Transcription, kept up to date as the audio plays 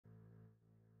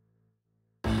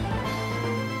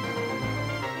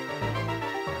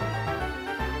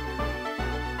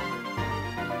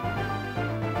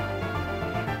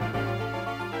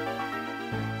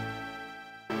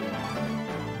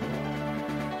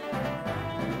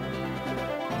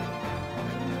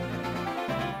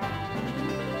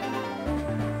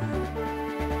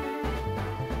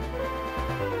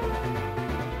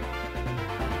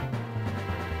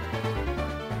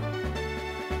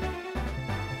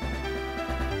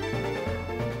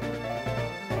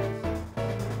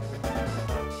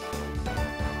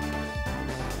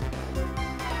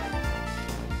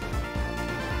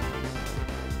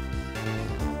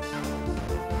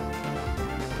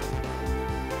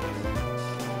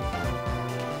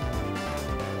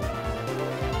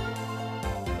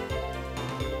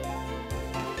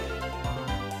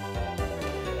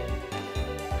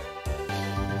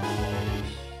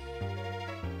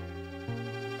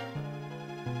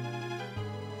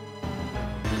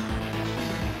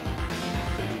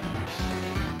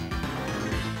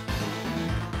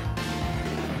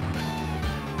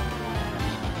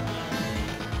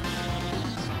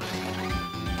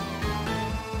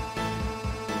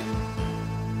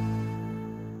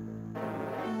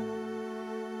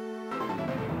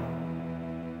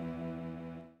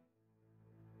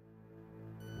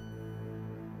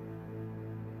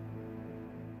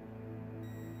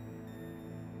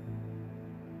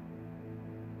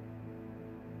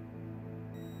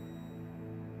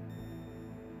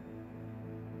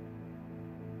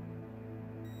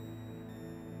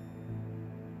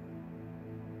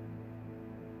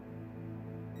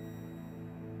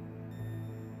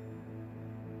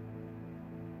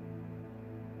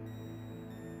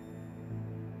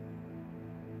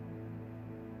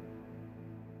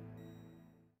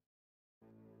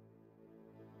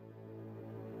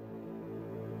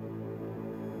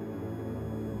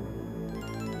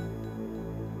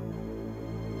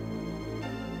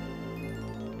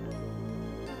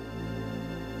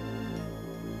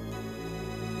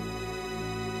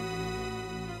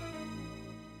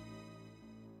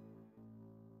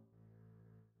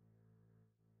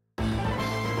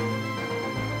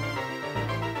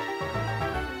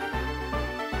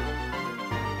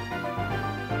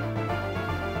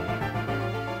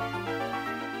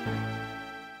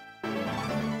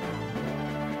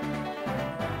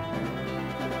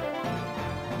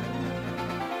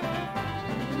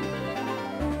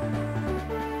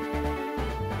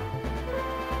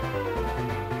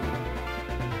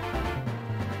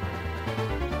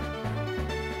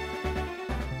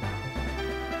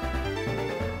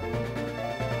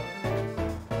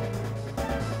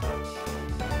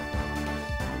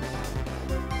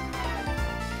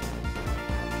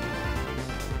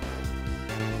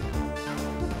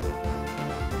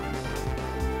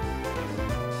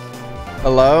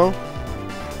Hello?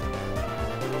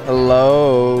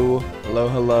 Hello? Hello,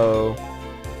 hello.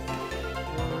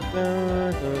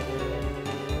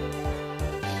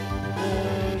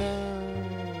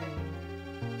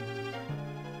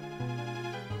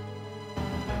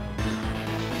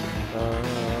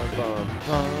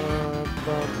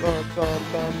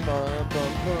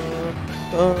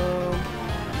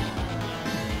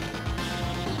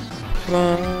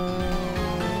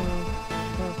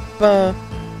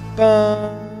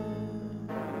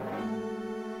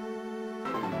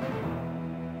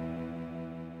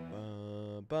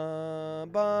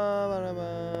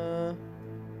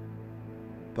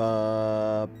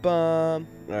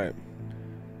 Alright.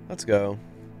 Let's go.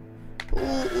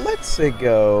 Let's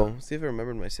go. See if I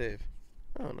remembered my save.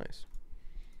 Oh, nice.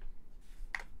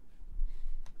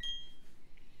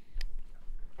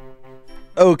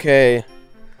 Okay.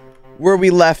 Where we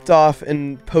left off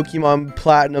in Pokemon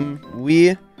Platinum,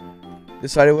 we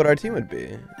decided what our team would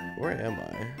be. Where am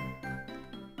I?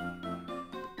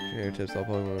 Here, tips, all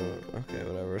Pokemon. Okay,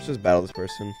 whatever. Let's just battle this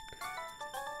person.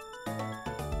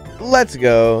 Let's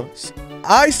go.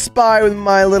 I spy with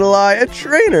my little eye a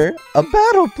trainer. A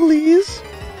battle, please.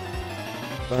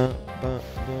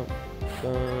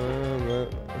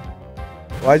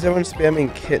 Why is everyone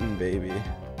spamming kitten baby?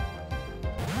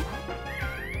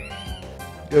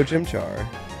 Go Chimchar.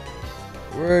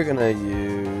 We're gonna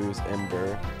use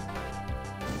Ember.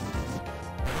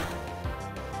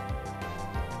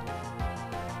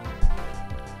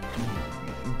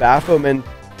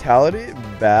 Baphomentality?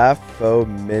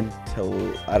 Baphomental.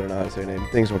 I don't know how to say her name.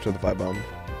 Thanks so much for the 5 bomb.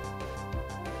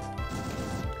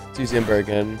 Let's use Ember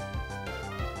again.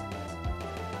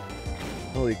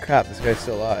 Holy crap, this guy's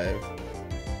still alive.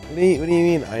 What do you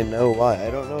mean? I know why.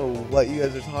 I don't know what you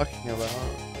guys are talking about.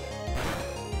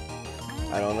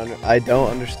 I don't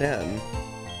understand.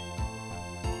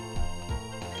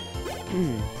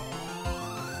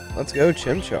 Let's go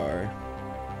Chimchar.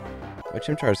 My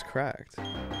Chimchar's cracked.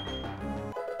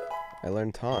 I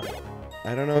learned Taunt.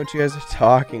 I don't know what you guys are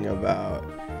talking about.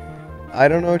 I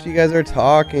don't know what you guys are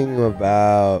talking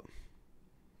about.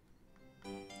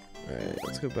 Alright,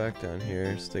 let's go back down here.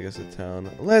 Let's take us to town.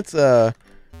 Let's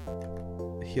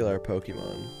heal our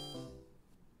Pokemon.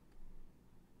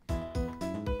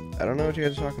 I don't know what you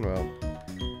guys are talking about.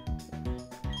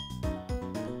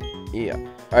 Yeah.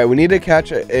 Alright, we need to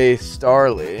catch a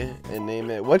Starly and name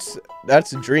it.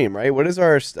 That's a dream, right? What is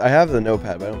our... I have the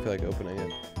notepad, but I don't feel like opening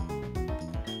it.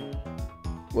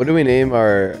 What do we name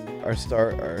our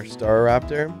Star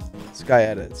Raptor? Sky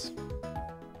Edits.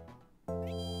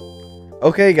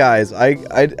 Okay, guys. I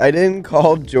didn't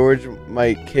call George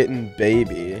my kitten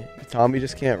baby. Tommy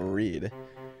just can't read.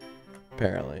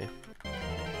 Apparently.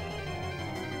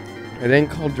 I didn't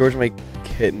call George my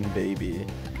kitten baby.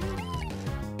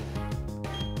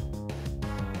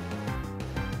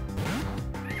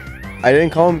 I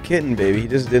didn't call him kitten baby, he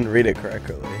just didn't read it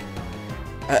correctly.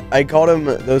 I called him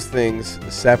those things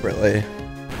separately.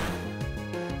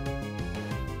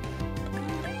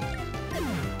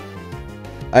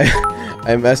 I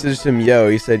messaged him, yo,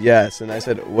 he said yes, and I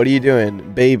said, what are you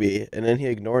doing, baby? And then he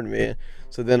ignored me.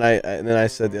 So then I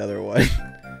said the other one.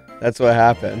 That's what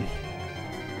happened.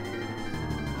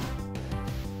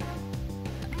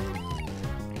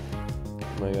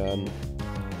 Oh my god.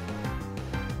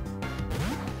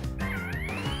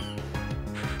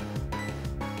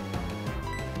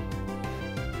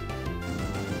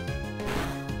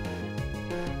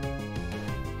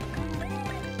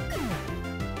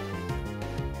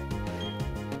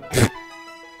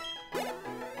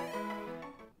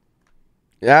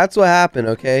 Yeah, that's what happened,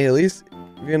 okay? At least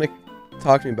if you're gonna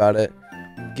talk to me about it,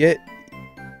 get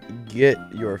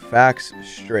your facts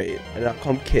straight. I did not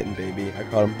call him kitten baby. I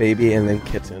called him baby and then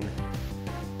kitten.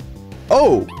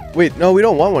 Oh! Wait, no, we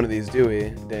don't want one of these, do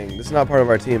we? Dang, this is not part of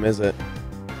our team, is it?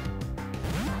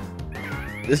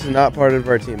 This is not part of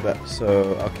our team, but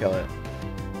so I'll kill it.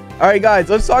 Alright guys,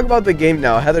 let's talk about the game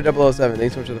now. Heather 007,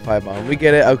 thanks so much for the 5 bomb. We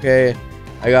get it, okay.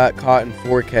 I got caught in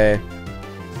 4K.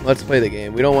 Let's play the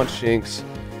game. We don't want Shinx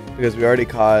because we already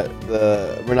caught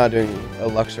the... We're not doing a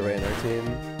Luxray in our team.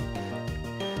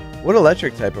 What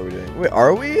electric type are we doing? Wait,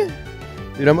 are we?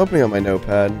 Dude, I'm opening up my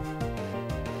notepad.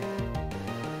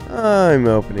 I'm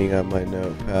opening up my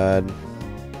notepad.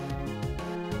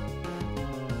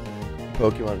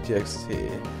 Pokemon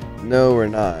TXT. No, we're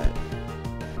not.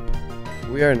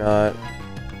 We are not.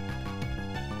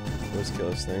 Let's kill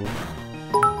this thing.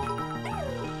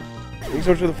 Thanks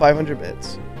so much for the 500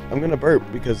 bits. I'm gonna burp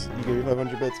because you gave me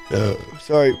 500 bits.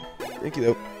 Sorry. Thank you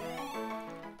though.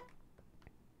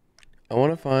 I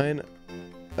want to find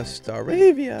a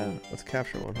Staravia. Let's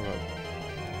capture one. Hold on.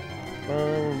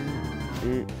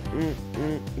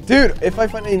 Dude, if I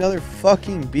find another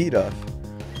fucking B-Duff.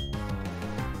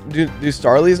 Do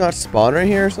Starlies not spawn right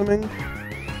here or something?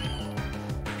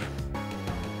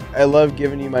 I love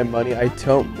giving you my money. I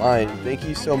don't mind. Thank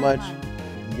you so much.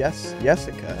 Yes,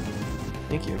 Jessica.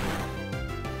 Thank you.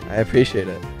 I appreciate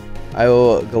it. I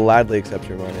will gladly accept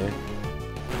your money.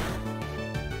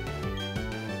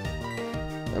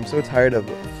 I'm so tired of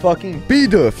fucking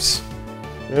B-Duffs.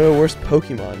 Oh, worst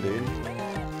Pokemon,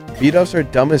 dude. B-Duffs are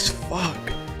dumb as fuck.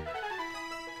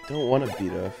 Don't want a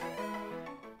B-Duff.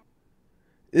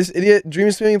 This idiot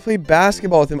dreams of me play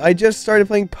basketball with him. I just started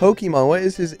playing Pokemon. What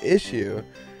is his issue?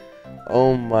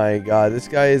 Oh my god, this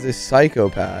guy is a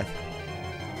psychopath.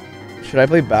 Should I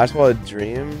play basketball with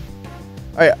Dream?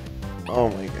 Alright. Oh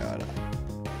my god.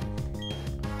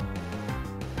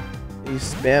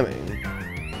 He's spamming.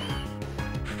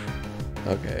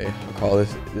 Okay, I'll call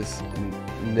this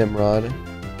Nimrod.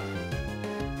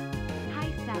 Hi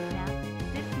Sapnap.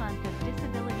 This month is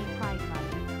Disability Pride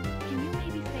Month. Can you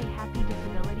maybe say Happy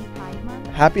Disability Pride Month?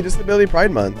 Happy Disability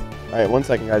Pride Month. Alright, 1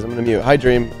 second guys, I'm gonna mute. Hi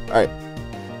Dream. Alright.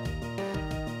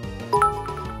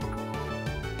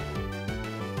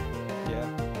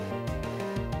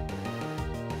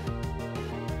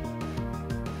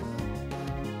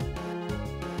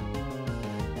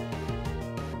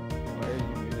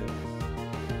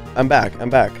 I'm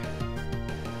back.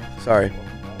 Sorry.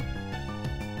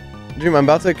 Dream, I'm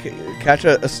about to catch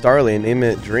a Starly and name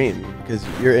it Dream, because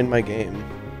you're in my game.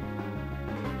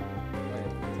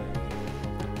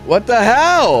 What the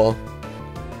hell?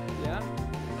 Yeah?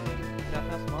 That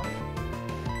past mom?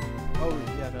 Oh,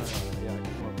 yeah, no, yeah,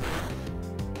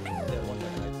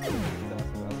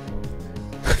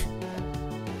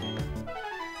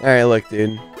 Alright, look,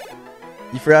 dude.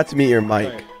 You forgot to mute your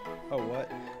mic. Wait. Oh, what?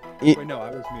 Wait, no,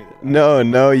 I was muted.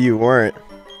 No, you weren't.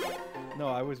 No,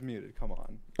 I was muted. Come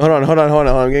on. Hold on.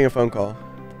 I'm getting a phone call.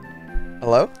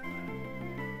 Hello?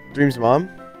 Dream's mom?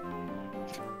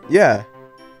 Yeah.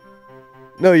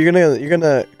 No, you're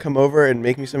gonna come over and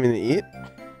make me something to eat?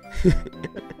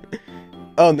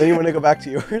 Oh, and then you want to go back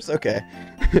to yours? Okay.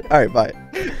 Alright, bye.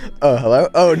 Oh, hello?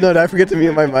 Oh, no, did I forget to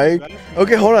mute my mic?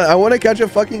 Okay, hold on. I want to catch a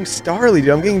fucking Starly, dude.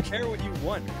 I'm getting... I don't care what you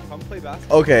want. Come play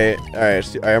basketball. Okay,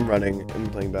 alright. I am running. I'm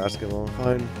playing basketball.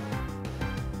 Fine.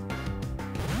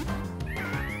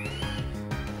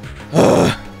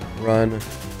 Run.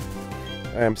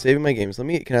 Alright, I'm saving my games. Can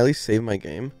I at least save my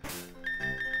game?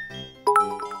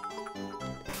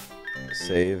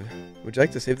 Save. Would you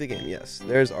like to save the game? Yes.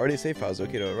 There's already save files.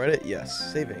 Okay to write it?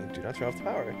 Yes. Saving. Do not turn off the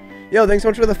power. Yo, thanks so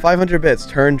much for the 500 bits.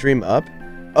 Turn Dream up.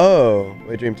 Oh.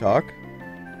 Wait, Dream talk?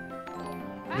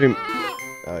 Dream.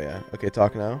 Oh, yeah. Okay,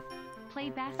 talk now. Play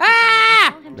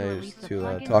basketball. No, it's too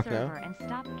loud. Talk now.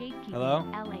 Hello?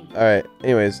 Alright.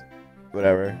 Anyways.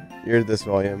 Whatever. You're this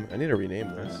volume. I need to rename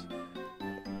this.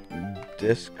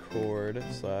 Discord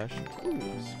 /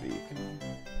 speak.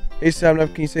 Hey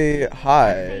Sapnap, can you say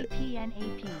hi?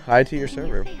 Hi to your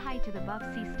server.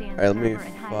 Alright, let me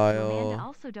file.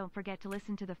 Also, don't forget to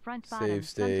listen to the front Save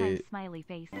state. Smiley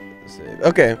face. Save.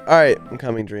 Okay, alright, I'm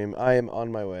coming, Dream. I am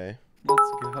on my way.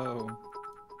 Let's go.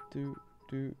 Do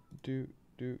do do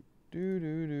do do do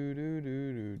do do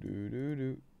do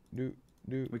do do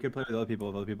do. We could play with other people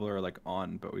if other people are like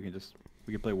on, but we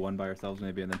could play one by ourselves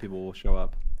maybe, and then people will show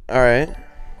up. Alright,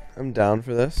 I'm down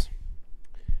for this.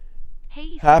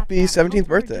 Hey, Happy Sapnap, 17th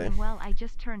birthday. Well, I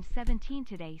just turned 17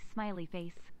 today. Smiley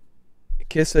face.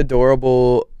 Kiss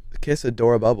adorable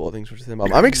bubble. Thanks for saying,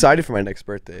 Mom. I'm excited for my next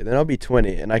birthday. Then I'll be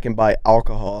 20 and I can buy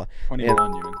alcohol.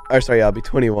 21, you mean? Or sorry, I'll be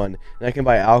 21 and I can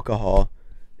buy alcohol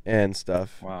and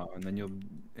stuff. Wow, and then you'll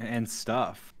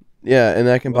stuff. Yeah, and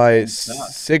I can buy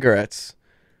stuff? cigarettes.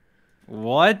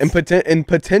 What? And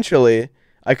potentially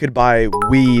I could buy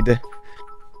weed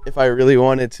if I really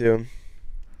wanted to.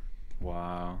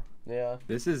 Wow. Yeah.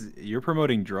 You're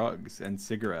promoting drugs and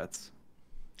cigarettes.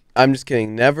 I'm just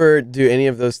kidding. Never do any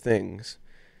of those things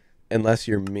unless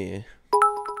you're me.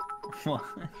 What?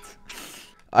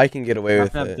 I can get away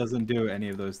with it. Doesn't do any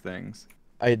of those things.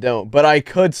 I don't, but I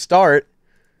could start.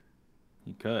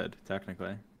 You could,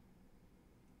 technically.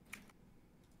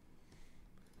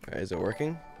 Alright, is it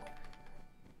working?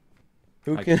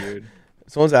 Hi, dude.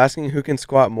 Someone's asking who can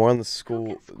squat more on the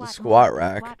squat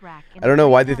rack. I don't know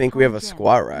why they think we have a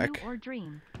squat rack.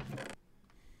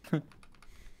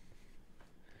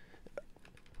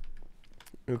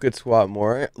 Who could squat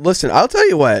more? Listen, I'll tell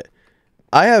you what.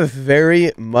 I have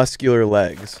very muscular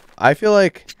legs. I feel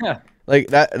like like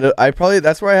that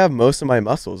that's where I have most of my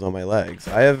muscles on my legs.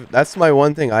 That's my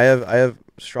one thing. I have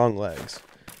strong legs.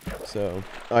 So,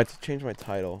 I have to change my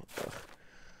title. Ugh.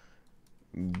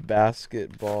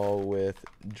 basketball with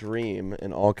dream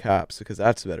in all caps because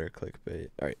that's better clickbait.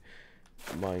 All right,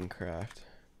 Minecraft.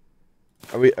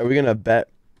 Are we gonna bet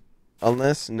on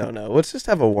this? No. Let's just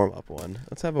have a warm up one.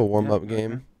 Let's have a warm up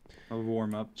game. A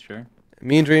warm up, sure.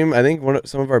 Me and Dream, I think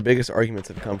some of our biggest arguments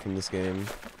have come from this game.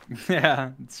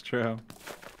 Yeah, it's true.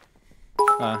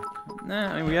 Nah,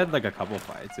 I mean, we had like a couple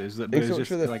fights. It was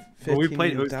just like when we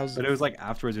played, but it was like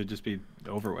afterwards it'd just be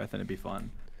over with and it'd be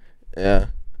fun. Yeah.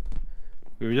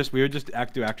 We would just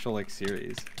do actual like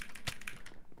series.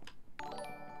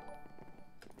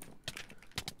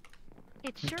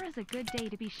 It sure is a good day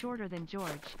to be shorter than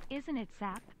George, isn't it,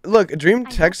 Sap? Look, Dream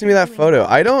texted me that photo.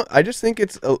 I just think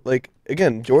it's like,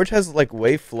 again, George has like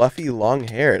way fluffy long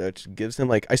hair, which gives him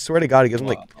like, I swear to God, it gives him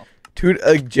like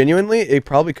genuinely, it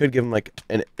probably could give him like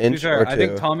an inch or two. I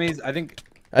think Tommy's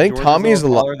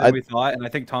taller than we thought, and I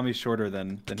think Tommy's shorter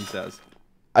than he says.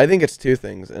 I think it's two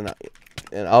things, and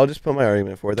I'll just put my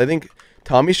argument forth. I think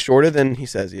Tommy's shorter than he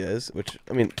says he is, which,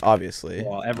 I mean, obviously.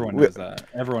 Well, everyone knows that.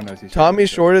 Everyone knows he's Tommy's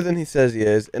shorter than he says he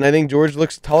is, and I think George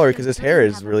looks taller because his hair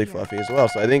is really fluffy as well.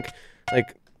 So I think,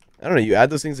 like, I don't know, you add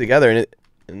those things together,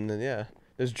 and then, yeah.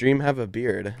 Does Dream have a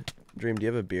beard? Dream, do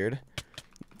you have a beard?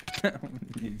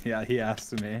 Yeah, he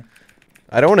asked me.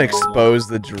 I don't want to expose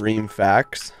the Dream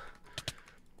facts.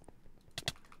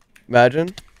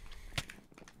 Imagine.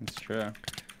 It's true.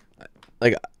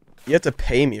 Like, you have to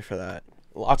pay me for that.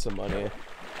 Lots of money.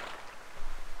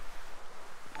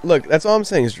 Look, that's all I'm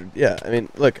saying is, yeah, I mean,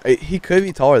 look, he could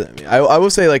be taller than me. I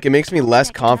will say, like, it makes me less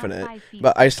confident,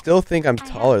 but I still think I'm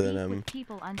taller than him.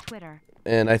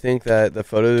 And I think that the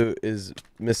photo is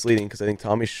misleading because I think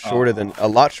Tommy's shorter a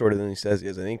lot shorter than he says he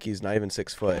is. I think he's not even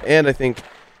 6 foot. And I think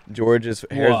George's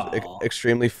hair is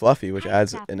extremely fluffy, which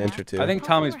adds an inch or two. I think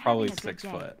Tommy's probably 6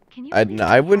 foot.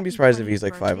 I wouldn't be surprised if he's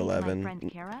like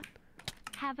 5'11".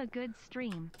 Have a good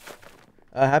stream.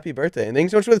 Happy birthday. And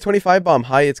thanks so much for the 25 bomb.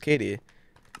 Hi, it's Katie.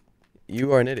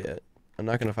 You are an idiot. I'm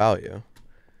not going to foul you.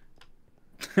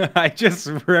 I just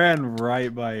ran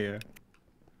right by you.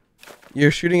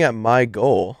 You're shooting at my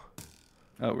goal.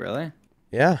 Oh, really?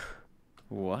 Yeah.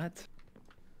 What?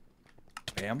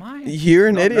 Am I? You're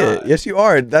an idiot. Yes, you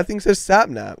are. That thing says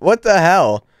SapnapAlt. What the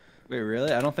hell? Wait,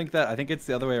 really? I don't think that. I think it's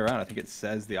the other way around. I think it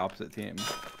says the opposite team.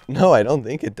 No, I don't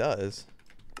think it does.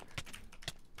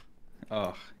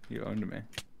 Oh, you owned me.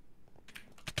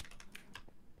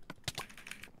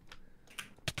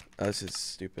 Oh, this is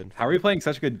stupid. How are we playing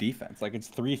such good defense? Like, it's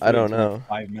 3-3 I don't know.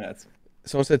 5 minutes.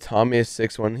 Someone said Tommy is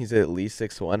 6'1". He's at least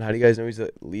 6'1". How do you guys know he's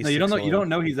at least? No, you don't 6'1"? know. You don't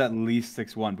know he's at least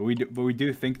 6'1", but we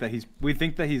do think that he's. We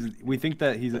think that he's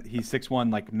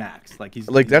 6'1", like max. Like he's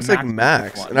like that's like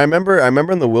max. And I remember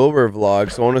in the Wilbur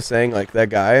vlog, someone was saying like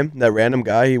that random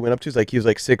guy he went up to is like he was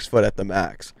like 6 foot at the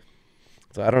max.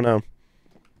 So I don't know.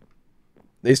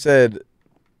 They said,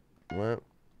 what?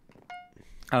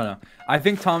 I don't know. I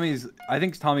think Tommy's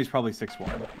probably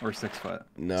 6'1" or 6 foot.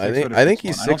 No, I think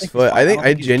he's 6 foot.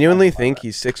 I genuinely think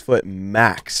he's 6 foot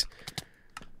max.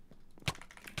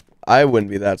 I wouldn't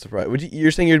be that surprised.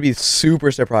 You're saying you'd be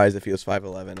super surprised if he was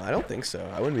 5'11"? I don't think so.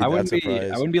 I wouldn't be that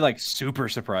surprised. I wouldn't be like super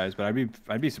surprised, but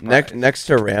I'd be surprised. Next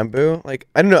to Rambo, like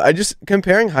I don't know. I just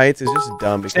comparing heights is just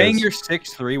dumb because saying you're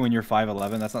 6'3" when you're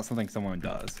 5'11", that's not something someone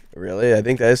does. Really, I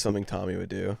think that is something Tommy would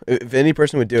do. If any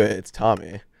person would do it, it's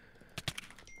Tommy.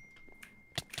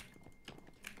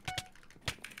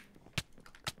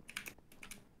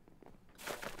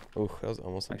 Oh, that was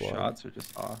almost a block. My shots are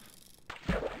just off.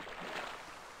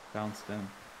 Bounced in.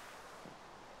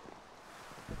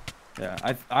 Yeah,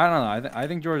 I don't know. I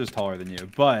think George is taller than you,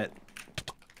 but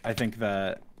I think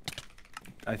that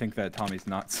Tommy's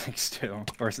not 6'2",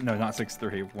 or no, not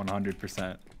 6'3",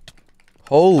 100%.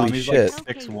 Holy Tommy's shit!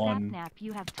 Like 6'1".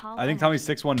 I think Tommy's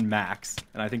 6'1" max,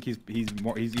 and I think he's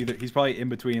probably in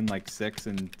between like 6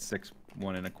 and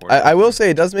 6'1.25". I will say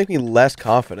it does make me less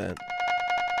confident.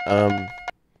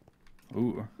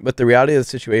 Ooh. But the reality of the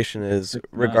situation is,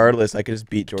 regardless, I could just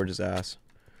beat George's ass.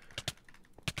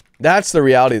 That's the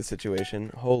reality of the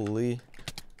situation. Holy.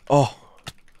 Oh.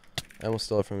 I almost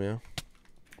stole it from you.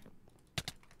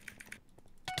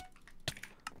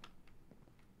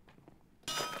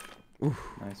 Ooh.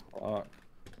 Nice block.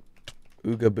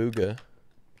 Ooga booga.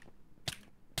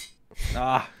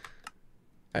 Ah.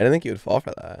 I didn't think you would fall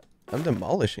for that. I'm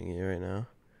demolishing you right now.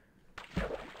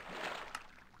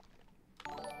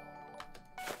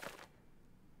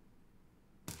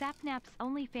 SapnapAlt's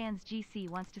OnlyFans GC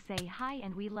wants to say hi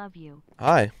and we love you.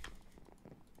 Hi.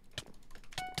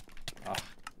 Ah.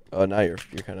 Oh, now you're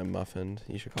kind of muffined.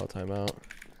 You should call timeout.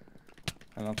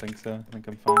 I don't think so. I think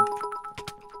I'm fine.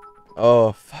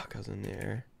 Oh, fuck. I was in the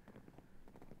air.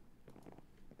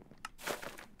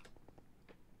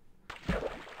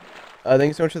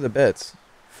 Thanks so much for the bits.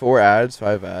 4 ads,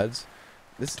 5 ads.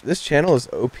 This channel is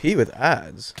OP with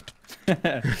ads.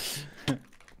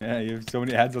 Yeah, you have so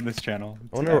many ads on this channel.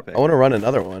 I wanna run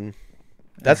another one.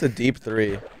 That's a deep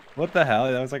 3. What the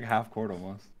hell? That was like half court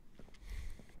almost.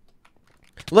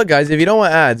 Look, guys, if you don't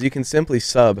want ads, you can simply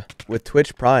sub with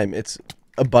Twitch Prime. It's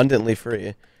abundantly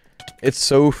free. It's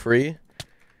so free.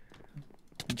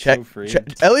 Check. So free.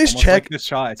 At least almost check. Like this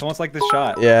shot. It's almost like this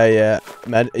shot. Yeah, yeah.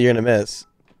 You're gonna miss.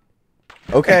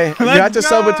 Okay, you have to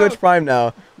sub with Twitch Prime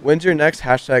now. When's your next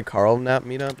hashtag Carl Nap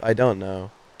meetup? I don't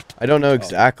know. I don't know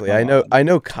exactly. I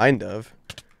know kind of.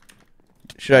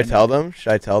 Should I tell them?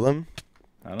 Should I tell them?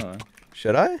 I don't know.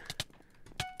 Should I?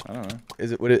 I don't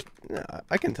know. Would it? Nah,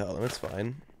 I can tell them. It's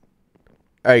fine.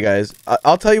 All right, guys.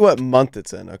 I'll tell you what month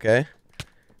it's in. Okay.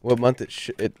 What month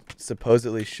it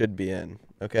supposedly should be in.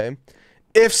 Okay.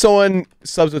 If someone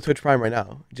subs with Twitch Prime right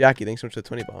now, Jackie, thanks so much for the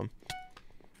 20 bomb.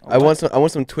 I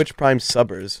want some Twitch Prime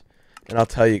subbers, and I'll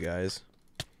tell you guys.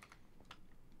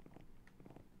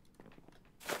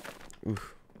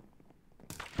 Oof.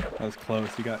 That was close.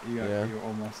 You were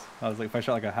almost. I was like, if I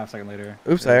shot like a half second later.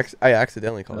 Oops, I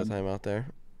accidentally called a timeout there.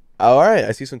 All right,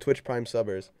 I see some Twitch Prime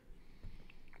subbers.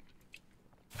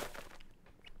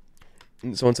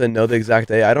 And someone said know the exact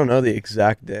day. I don't know the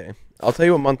exact day. I'll tell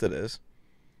you what month it is.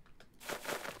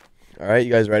 All right,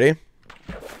 you guys ready?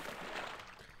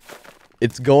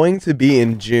 It's going to be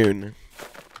in June.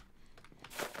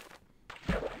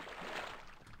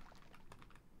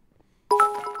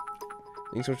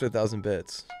 Thanks so much for 1,000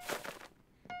 bits.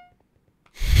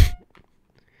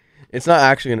 It's not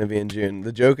actually going to be in June.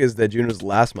 The joke is that June was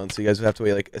last month, so you guys would have to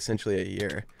wait like essentially a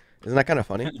year. Isn't that kind of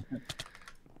funny?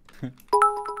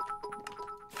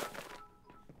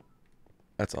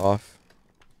 That's off.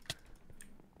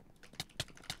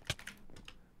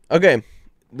 Okay,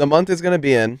 the month is going to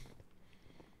be in.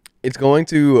 It's going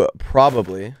to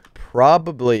probably,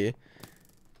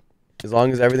 as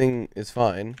long as everything is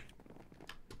fine,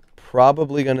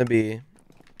 probably going to be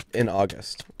in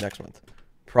August next month.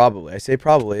 Probably. I say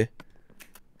probably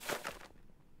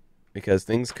because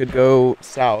things could go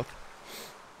south.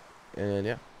 And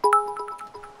yeah,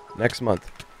 next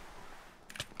month.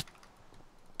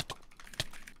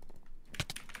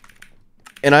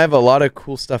 And I have a lot of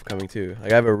cool stuff coming too.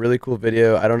 Like I have a really cool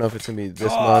video. I don't know if it's gonna be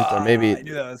this month or maybe I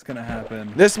knew that was gonna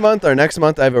happen. This month or next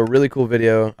month. I have a really cool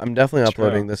video. I'm definitely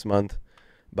uploading this month,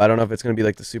 but I don't know if it's gonna be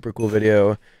like the super cool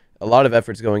video. A lot of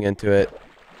effort's going into it,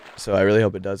 so I really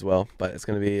hope it does well. But it's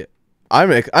gonna be. I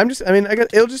mean,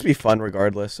 it'll just be fun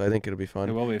regardless. So I think it'll be fun.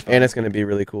 It will be fun. And it's gonna be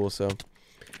really cool. So.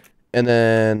 And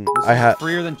then I have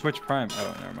freer than Twitch Prime.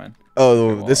 Oh, never mind.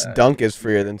 Oh, this dunk is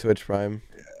freer than Twitch Prime.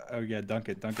 Oh yeah, dunk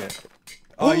it.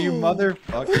 Oh, you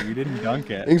motherfucker! You didn't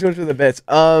dunk it. Thanks so much for the bits.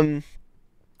 But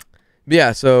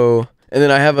yeah. So, and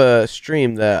then I have a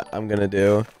stream that I'm gonna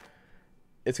do.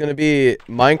 It's gonna be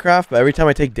Minecraft, but every time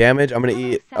I take damage, I'm gonna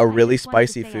eat a really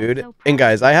spicy food. And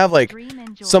guys, I have like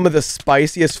some of the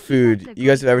spiciest food you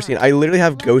guys have ever seen. I literally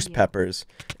have ghost peppers,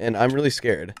 and I'm really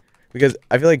scared because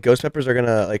I feel like ghost peppers are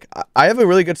gonna like. I have a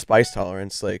really good spice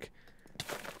tolerance, Like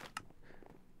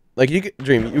you could,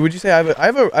 Dream, would you say I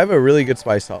have a really good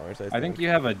spice tolerance? I think you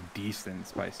have a decent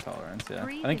spice tolerance. Yeah,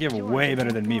 I think you have way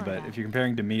better than me. But if you're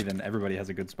comparing to me, then everybody has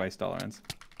a good spice tolerance.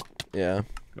 Yeah.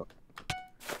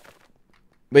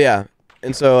 But yeah,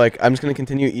 and so like I'm just gonna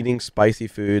continue eating spicy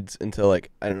foods until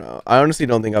like I don't know. I honestly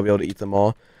don't think I'll be able to eat them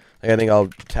all. Like I think I'll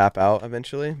tap out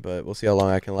eventually, but we'll see how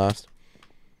long I can last.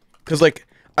 Cause like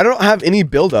I don't have any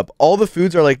buildup. All the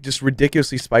foods are like just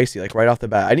ridiculously spicy, like right off the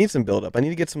bat. I need some buildup. I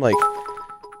need to get some like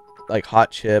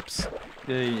hot chips, a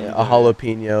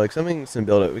jalapeno, like some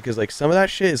buildup because like some of that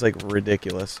shit is like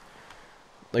ridiculous.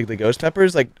 Like the ghost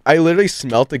peppers, like I literally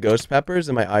smelt the ghost peppers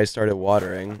and my eyes started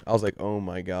watering. I was like, oh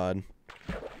my god.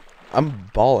 I'm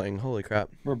bawling. Holy crap.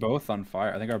 We're both on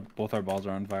fire. I think both our balls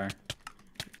are on fire.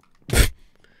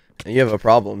 You have a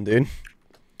problem, dude.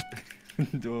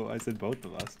 I said both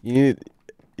of us. You need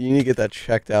to get that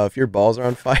checked out. If your balls are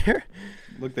on fire.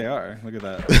 Look, they are. Look at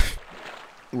that.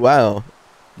 Wow.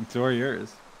 And so are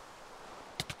yours.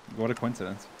 What a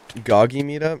coincidence. Goggy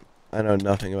meetup? I know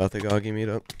nothing about the Goggy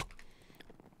meetup.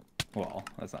 Well,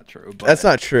 that's not true. But that's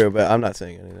not true, but I'm not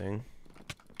saying anything.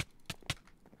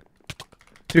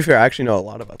 To be fair, I actually know a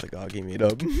lot about the Goggy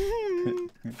meetup.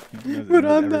 But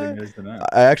I'm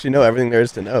not. I actually know everything there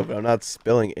is to know, but I'm not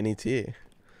spilling any tea.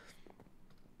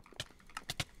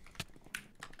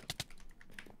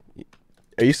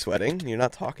 Are you sweating? You're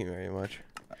not talking very much.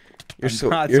 You're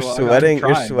sweating.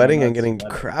 You're sweating and getting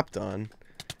crapped on.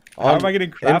 How am I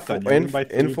getting crapped on?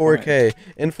 In 4K.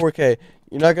 In 4K.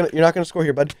 You're not gonna score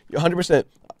here, bud. You're 100%.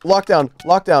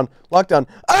 Lockdown.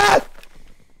 Ah!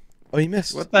 Oh, he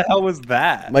missed. What the hell was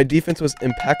that? My defense was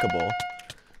impeccable.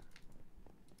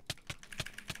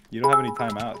 You don't have any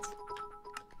timeouts.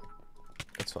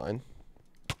 That's fine.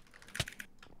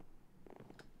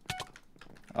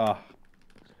 Oh.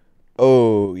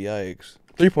 Oh, yikes.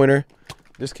 3-pointer.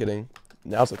 Just kidding.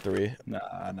 Now it's a 3.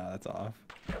 Nah, that's off.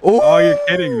 Oh, You're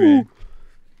kidding me.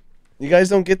 You guys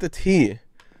don't get the tea.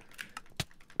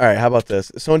 All right, how about this?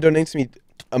 If someone donates me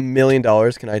 $1 million,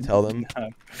 can I tell them?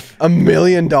 $1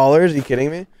 million? Are you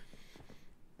kidding me?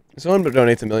 If someone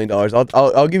donates $1 million,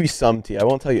 I'll give you some tea. I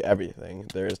won't tell you everything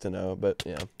there is to know, but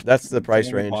yeah, that's the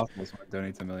price range. Someone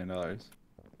donates $1 million.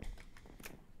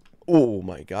 Oh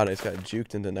my god, I just got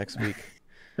juked into next week.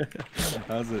 That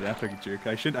was an epic juke.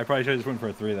 I probably should have just went for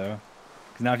a 3 though.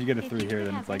 Because now if you get a 3 here,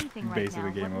 then it's like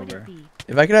basically game over.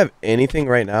 If I could have anything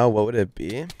right now, what would it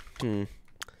be?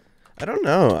 I don't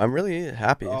know. I'm really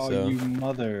happy. Oh, so you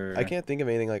mother. I can't think of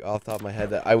anything like off the top of my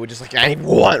head that I would just like I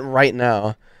want right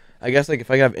now. I guess like if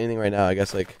I could have anything right now, I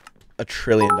guess like $1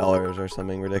 trillion or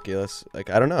something ridiculous. Like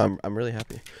I don't know. I'm really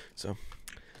happy. So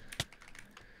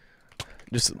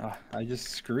just I just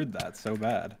screwed that so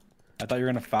bad. I thought you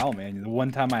were gonna foul me, and the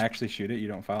one time I actually shoot it, you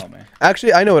don't foul me.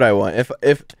 actually I know what I want. If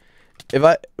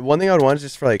I one thing I would want is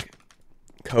just for like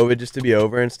COVID just to be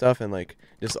over and stuff, and like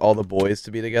just all the boys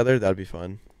to be together. That'd be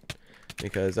fun.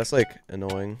 Because that's like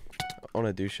annoying. I want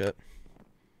to do shit.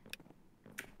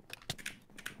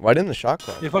 Why didn't the shot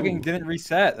clock? It fucking didn't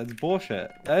reset. That's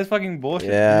bullshit. That is fucking bullshit.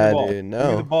 Yeah, dude, Give me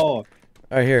no. the ball.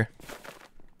 All right, here.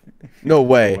 No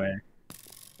way. No way.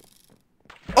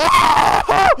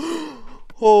 Oh!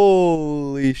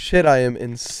 Holy shit, I am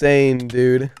insane,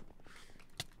 dude.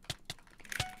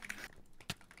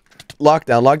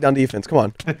 Lockdown defense. Come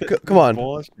on. Come on.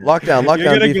 Bullshit. Lockdown You're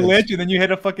gonna defense. glitch and then you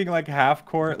hit a fucking like half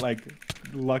court like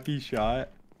lucky shot.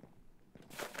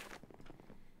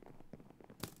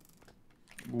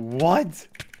 What?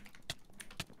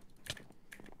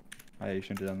 Oh, yeah, you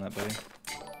shouldn't have done that, buddy.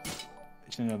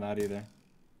 You shouldn't have done that either.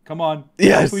 Come on.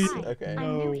 Yes. Please. Hi, Okay. I'm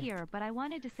No. new here, but I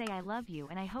wanted to say I love you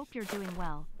and I hope you're doing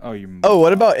well. Oh, you. Oh,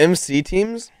 what about MC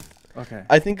teams? Okay.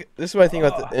 I think this is what I think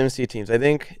about the MC teams. I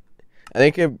think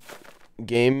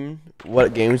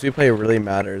what games we play really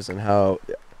matters, and how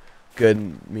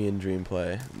good me and Dream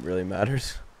play really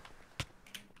matters.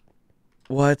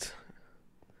 What?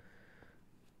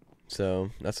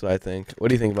 So that's what I think. What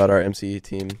do you think about our MC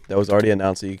team that was already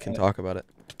announced, so you can talk about it?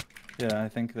 Yeah, I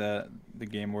think that the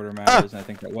game order matters, and I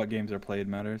think that what games are played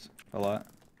matters a lot.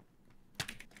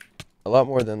 A lot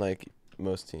more than like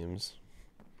most teams.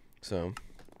 So.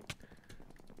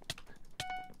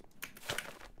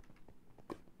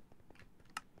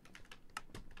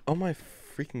 Oh my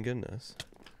freaking goodness.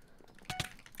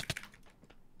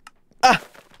 Ah!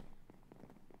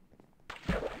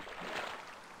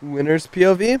 Winners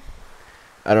POV?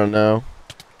 I don't know.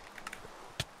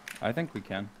 I think we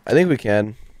can. I think we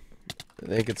can. I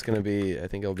think it's gonna be. I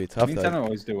think it'll be tough. Me and Though. Sam don't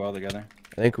always do well together.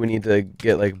 I think we need to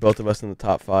get like both of us in the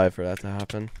top 5 for that to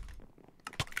happen.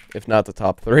 If not the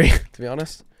top 3, to be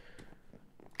honest.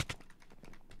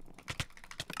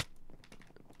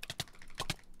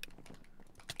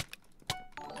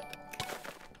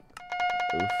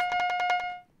 Oof.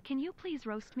 Can you please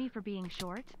roast me for being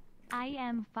short? I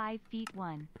am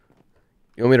 5'1".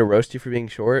 You want me to roast you for being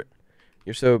short?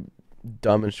 You're so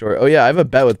dumb and short. Oh yeah, I have a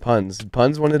bet with Puns.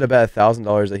 Puns wanted to bet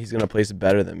 $1,000 that he's gonna place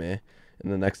better than me in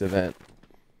the next event.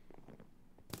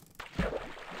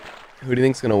 Who do you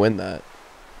think's gonna win that?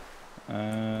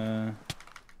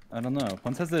 I don't know.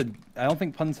 Puns has I don't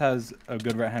think Puns has a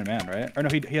good right-hand man, right? Or no,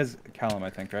 he has Callum, I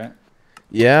think, right?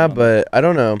 Yeah, but I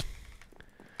don't know.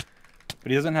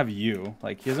 But he doesn't have you.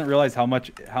 Like he doesn't realize how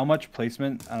much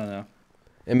placement. I don't know.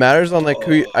 It matters on like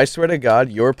who. I swear to God,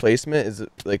 your placement is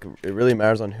like it really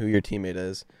matters on who your teammate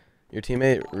is. Your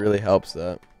teammate really helps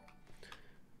that.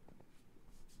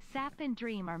 Sap and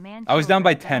Dream are man. I was down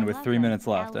by children, 10 but I with love 3 them. minutes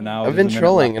left, and now I've there's been a minute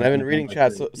trolling left and I've been and reading like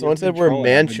chats. three. Someone You've said been we're trolling.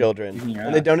 man I've been children, kicking your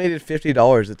and they ass. donated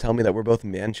 $50 to tell me that we're both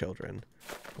man children.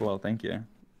 Well, thank you.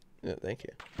 Yeah, thank you.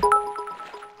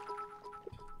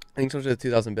 Thanks so much for the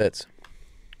 2,000 bits.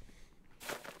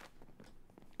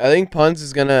 I think Puns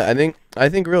is gonna. I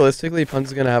think realistically, Puns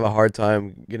is gonna have a hard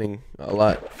time getting a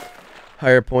lot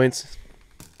higher points.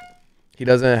 He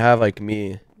doesn't have like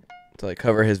me to like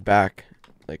cover his back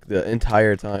like the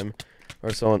entire time,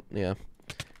 or someone. Yeah,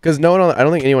 because no one. I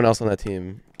don't think anyone else on that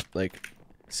team like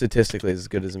statistically is as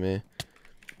good as me.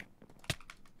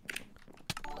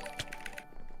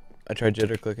 I tried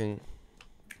jitter clicking.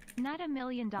 Not $1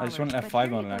 million. I just want an but F5 here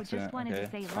on you an go, accident. Just wanted Okay,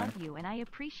 to say fine. love you and I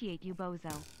appreciate you,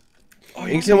 bozo. Oh,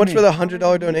 Thanks so much for the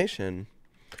 $100 donation.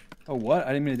 Oh, what?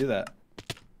 I didn't mean to do that.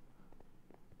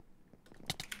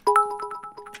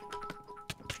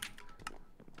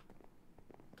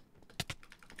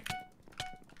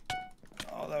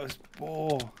 that was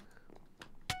bull.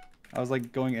 I was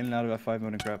like going in and out of F5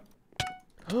 mode and crap.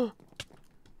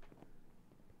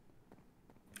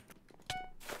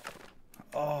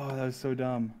 Oh, that was so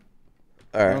dumb.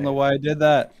 All right. I don't know why I did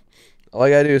that. All I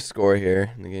gotta do is score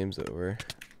here, and the game's over.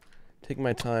 Take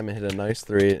my time and hit a nice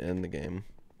 3 and end the game.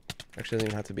 Actually, it doesn't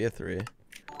even have to be a 3. I'm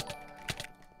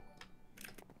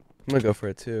gonna go for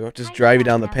it too. Just drive you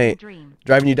down the paint.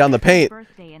 Driving you down the paint.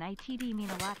 Birthday and ITD mean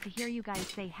a lot to hear you guys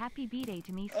say happy B-Day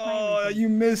to me. Oh, you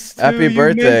missed. Happy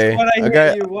birthday!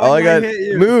 All I got.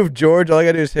 Move, George. All I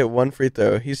gotta do is hit 1 free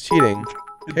throw. He's cheating.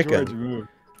 Kick George, him. move.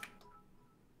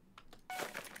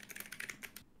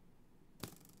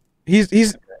 He's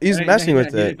messing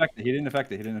with it. He didn't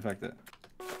affect it.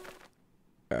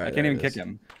 All right, I can't even kick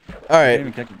him. All I right. can't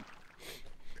even kick him.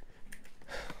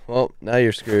 Well, now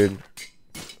you're screwed.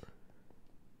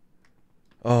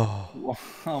 Oh.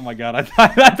 Oh my god, I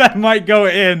thought that might go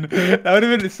in. That would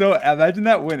have been so. Imagine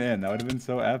that went in. That would have been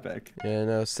so epic. Yeah,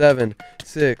 no. 7,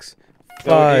 6, So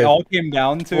 5. it all came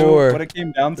down to 4, what it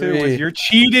came down to 3. was your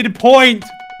cheated point.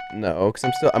 No,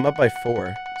 because I'm up by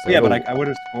 4. So Yeah, but I would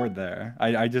have scored there.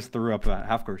 I just threw up a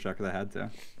half court shot because I had to.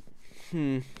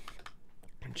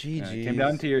 GG. Yeah, it came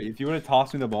down to if you would have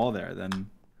tossed me the ball there, then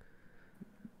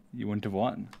you wouldn't have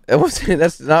won. It wasn't.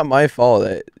 That's not my fault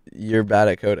that you're bad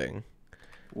at coding.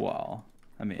 Well,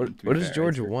 I mean, What does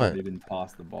George want? They didn't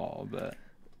toss the ball, but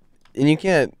And you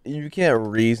can't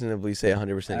reasonably say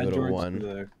 100% go to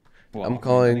 1. Well, I'm I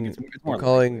calling. think it's more I'm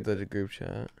calling likely. the group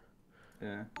chat.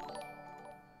 Yeah.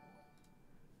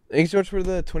 Thanks so much for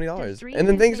the $20, Does and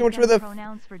then thanks so much for the.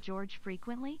 pronouns for George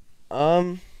frequently?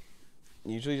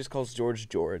 Usually just calls George.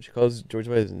 Calls George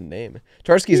by his name.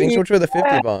 Charsky, thanks so much for the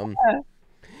 50 bomb.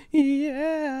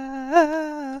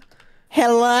 Yeah.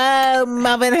 Hello,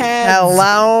 muffin heads.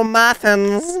 Hello,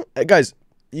 muffins. Guys,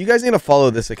 you guys need to follow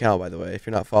this account, by the way, if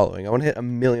you're not following. I want to hit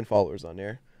 1 million followers on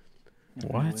here.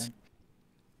 What?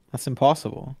 That's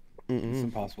impossible. It's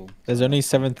impossible. There's only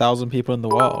 7,000 people in the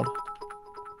world.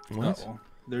 What? No.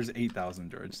 There's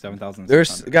 8,000, George. 7,000.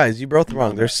 There's guys, you both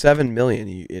wrong. There's 7 million,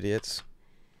 you idiots.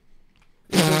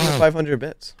 500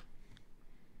 bits.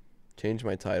 Change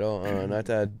my title. Not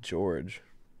to add George.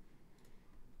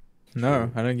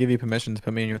 No, I don't give you permission to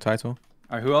put me in your title.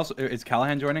 All right, who else? Is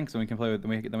Callahan joining? So we can play with. Then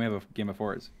we have a game of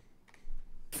fours.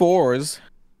 Fours.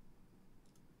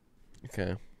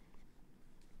 Okay.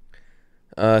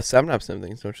 SapnapAlt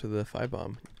something. So much for the 5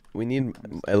 bomb. We need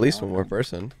at least one more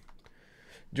person.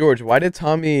 George, why did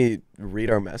Tommy read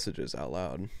our messages out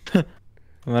loud? I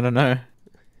don't know.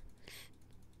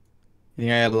 You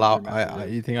think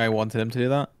you think I wanted him to do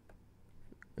that?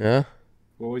 Yeah?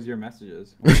 What was your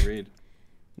messages? What did you read?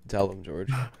 Tell him, George.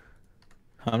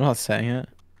 I'm not saying it.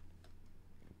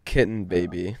 Kitten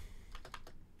baby.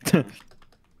 Did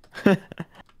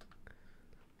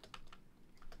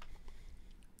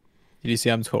you see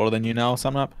I'm taller than you now,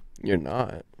 SapnapAlt? You're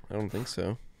not. I don't think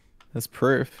so. There's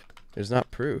proof. There's not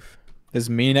proof. There's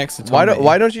me next to Tommy.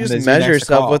 Why don't you and just there's you measure next to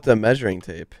yourself Carl. with the measuring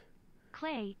tape?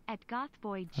 Clay at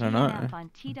Gothboy I don't know. GNF on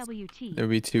TWT. It would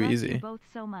be too Love easy. You both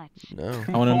so much. No.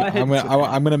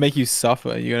 I'm gonna make you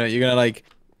suffer. You're gonna like.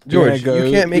 George,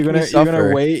 you can't make me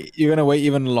suffer. You're gonna wait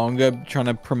even longer trying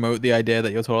to promote the idea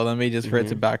that you're taller than me just for it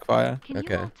to backfire. Can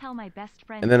Okay. you all tell my best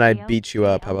friend And then I'd Theo beat you to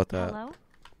up. say How about that? hello?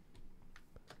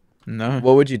 No,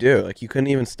 What would you do? Like, you couldn't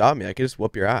even stop me. I could just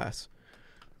whoop your ass.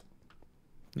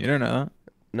 you don't know that.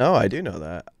 No, I do know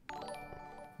that.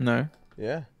 No.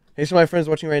 Yeah. Hey, so my friend's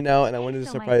watching right now, and I Hey, wanted to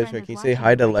so my surprise her. friend Can you is say watching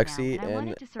hi to right now, Lexi and I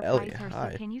wanted to and surprise Ellie? her, so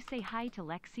Hi. can you say hi to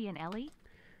Lexi and Ellie?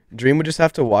 Dream would just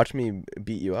have to watch me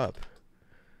beat you up.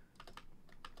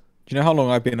 Do you know how long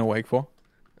I've been awake for?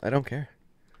 I don't care.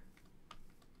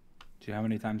 Do you know how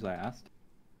many times I asked?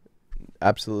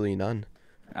 Absolutely none.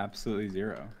 Absolutely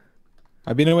 0.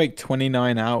 I've been awake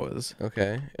 29 hours.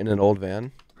 Okay. In an old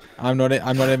van. I'm not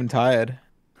even tired.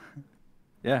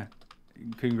 Yeah.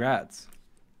 Congrats.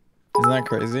 Isn't that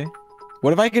crazy?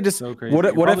 What if I could just? So crazy. What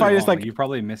You're if I probably just wrong. like? You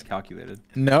probably miscalculated.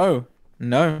 No.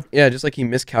 Yeah, just like he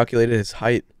miscalculated his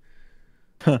height.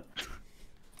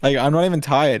 Like I'm not even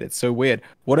tired. It's so weird.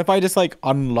 What if I just like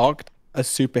unlocked a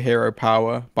superhero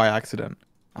power by accident,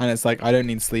 and it's like I don't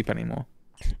need sleep anymore?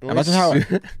 Imagine how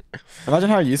imagine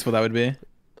how useful that would be.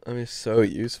 I mean, so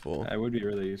useful. That would be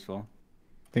really useful.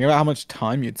 Think about how much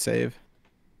time you'd save.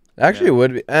 Actually, Yeah. it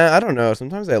would be. I don't know.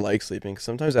 Sometimes I like sleeping. 'Cause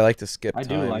sometimes I like to skip I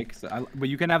time. do like, but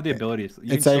you can have the ability. You It's can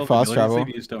like still have fast the ability to travel. sleep,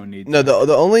 you just don't need. No, to.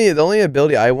 the only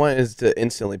ability I want is to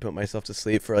instantly put myself to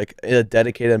sleep for like a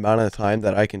dedicated amount of time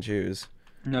that I can choose.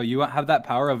 No, you have that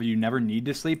power of you never need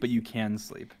to sleep, but you can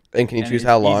sleep. And can you choose it's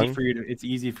how easy long? for you to, it's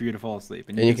easy for you to fall asleep,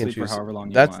 and And you you can can sleep choose for however long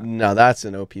you that's want. no, that's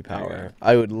an OP There you power. go.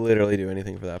 I would literally do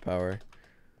anything for that power.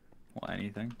 Well,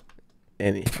 anything.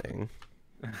 Anything.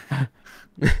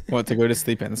 What, to go to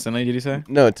sleep instantly, did you say?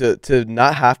 No, to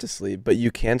not have to sleep, but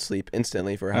you can sleep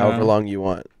instantly for however long you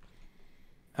want.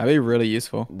 That'd be really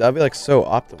useful. That'd be like so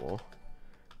optimal.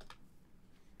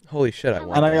 Holy shit, I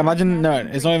want And I that. imagine, no,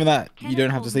 it's not even that. You don't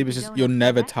have to sleep. It's just you're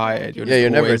never tired. You're Yeah, just you're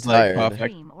never always, like, tired.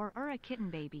 perfect. Or a kitten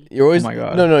baby. You're always my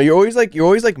God. no, you're always like You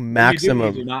do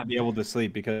maximum. need to not be able to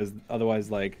sleep because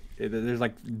otherwise, like, there's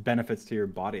like benefits to your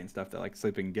body and stuff that like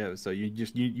sleeping gives. So you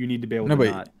need to be able No, to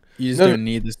but not. you just No, don't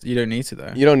need this. You don't need to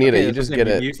though. You don't need Okay, it. You that's just what I'm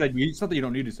get saying. it. You said that you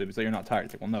don't need to sleep, so you're not tired.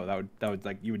 It's like, well, no, that would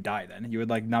like you would die then. You would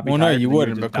like not be Well, no, tired. you but then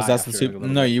wouldn't would just because die that's the after, super. like, a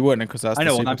little No, bit. you wouldn't because that's I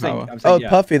know. the I'm saying. superpower. Oh, Yeah,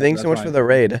 Puffy, thanks so much that's for why. the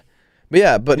raid. But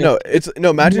yeah, but no, it's no.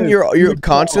 Imagine No, you're would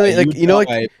constantly die, like would you know like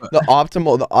die, but the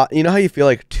optimal. You know how you feel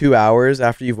like 2 hours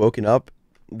after you've woken up.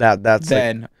 That's like,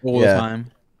 then all the yeah. time.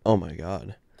 Oh my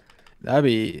god. That'd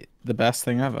be the best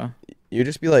thing ever. You'd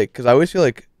just be like, because I always feel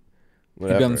like, You'd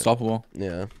be whatever. unstoppable.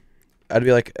 Yeah, I'd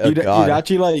be like, oh You'd god.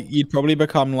 actually like. You'd probably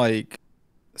become like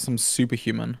some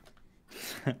superhuman.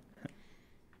 Yeah.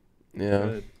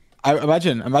 Good. I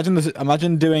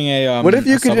imagine doing a What if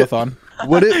you a could just- subathon.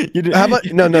 What it? You do- How about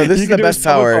no? This you is could the do a best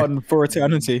power. subathon for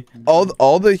eternity.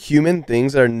 All the human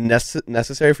things that are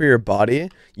necessary for your body,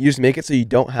 you just make it so you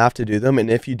don't have to do them, and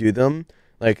if you do them,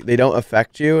 like they don't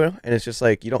affect you, and it's just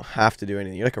like you don't have to do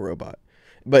anything. You're like a robot.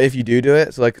 But if you do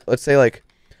it, so like let's say like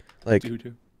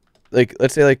Doo-doo.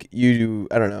 let's say like you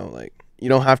I don't know, like you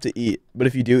don't have to eat, but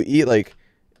if you do eat, like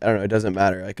I don't know, it doesn't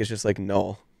matter. Like it's just like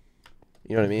null.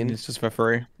 You know what I mean? It's just for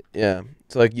free. Yeah.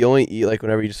 So like you only eat like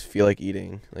whenever you just feel like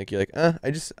eating. Like you're like, I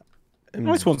I just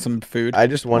want some food. I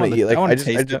just want to eat. Like wanna I just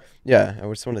taste it. yeah, I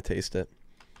just want to taste it.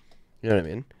 You know what I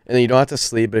mean? And then you don't have to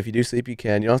sleep, but if you do sleep, you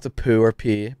can. You don't have to poo or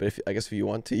pee, but if I guess if you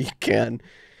want to, you can.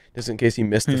 Just in case you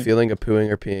miss the feeling of pooing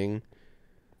or peeing.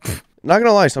 Not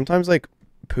gonna lie, sometimes like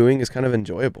pooing is kind of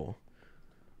enjoyable.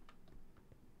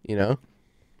 You know?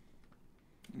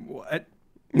 What?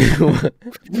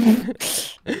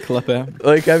 Clip it.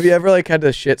 Like, have you ever like had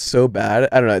to shit so bad?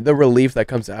 I don't know. The relief that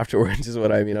comes afterwards is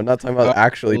what I mean. I'm not talking about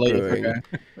actually pooing.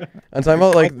 I'm talking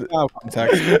about like.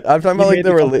 I'm talking about like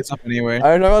the relief. Anyway. I'm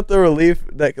talking about the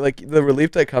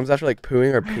relief that comes after like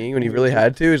pooing or peeing when you really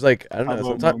had to is like I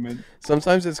don't know.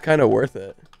 Sometimes it's kind of worth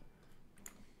it.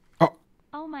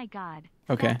 Oh my god.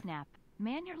 Okay. Sapnap.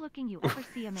 Man, you're looking. You ever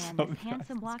see a man that's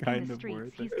handsome Sometimes walking kind the of streets?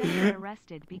 worth He's it. gonna get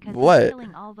arrested because What? he's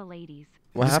killing all the ladies.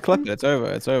 What Just happened? clip it. It's over.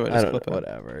 It's over. I Just don't clip know. it.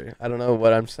 Whatever. I don't know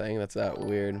what I'm saying. That's that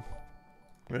weird.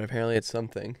 But apparently it's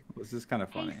something. This is kind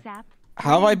of funny. Hey, Sap.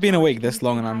 How have I been George, awake can this you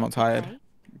long say and I'm hi not to tired? Clay?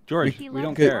 George, He we don't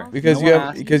loves care. all Because No you one have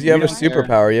asked because you. you have We a don't care.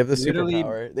 superpower. You have the Literally,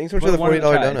 superpower. Thanks so much for Put the one in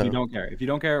 $40 chat if dono. you don't care. If you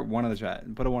don't care, one in the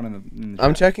chat. Put a one in the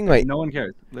I'm chat. checking my. No one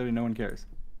cares. Literally, no one cares.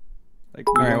 Like,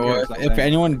 no Alright, one well, cares. Stop if saying it.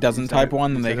 anyone You doesn't said type it-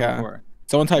 one, you then they said it care. before.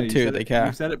 Someone No, type you two, said they it- care.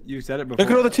 You said it before.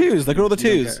 Look at all the twos. Look at all the You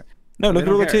don't twos. care. No, They look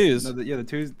at all the don't care. twos. No,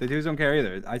 the twos don't care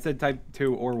either. I said type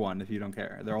 2 or 1 if you don't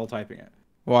care. They're all typing it.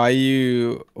 Why are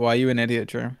you an idiot,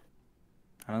 Drew?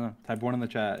 I don't know. Type 1 in the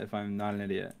chat if I'm not an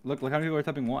idiot. Look how many people are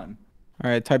typing 1.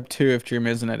 Alright, type 2 if Dream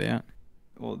is an idiot.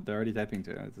 Well, they're already typing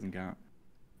 2. It doesn't count.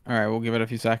 Alright, we'll give it a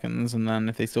few seconds, and then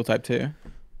if they still type 2.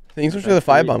 Thanks so much Type for the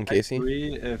 5 3 bomb, type Casey.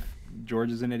 3 if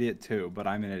George is an idiot too, but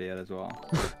I'm an idiot as well.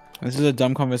 This is a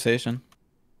dumb conversation.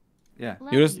 Yeah.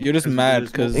 Love You're just you. mad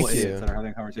there's because multiple Thank idiots you. that are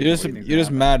having conversations. you're What do you think's just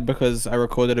gonna mad because I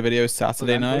recorded a video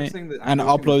Saturday I'm night posting the- I'm and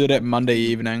posting uploaded this- it Monday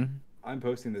evening. happen? I'm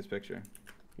posting this picture.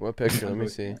 What picture? Let I'm me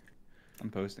posting see. it. I'm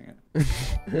posting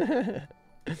it.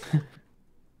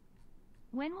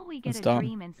 When will we get It's a dumb.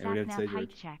 dream and Yeah, we gotta say Sapnap height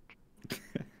George. check?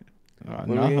 When are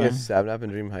we gonna get Nothing. Sapnap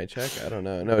and Dream High Check? I don't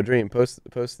know. No, Dream, post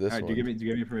this Alright, one. do you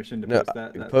give me permission to No, post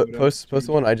that? post photo?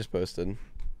 the one I just posted.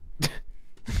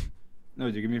 No,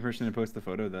 do you give me permission to post the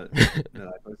photo that that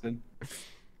I posted?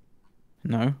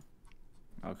 No.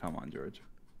 Oh come on, George.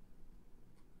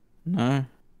 No.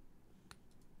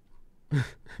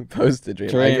 Post it, Dream.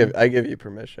 Dream. I give you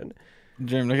permission.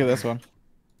 Dream, look at this one.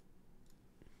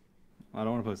 I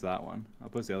don't want to post that one. I'll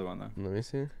post the other one though. Let me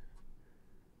see.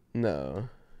 No.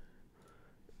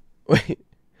 Wait.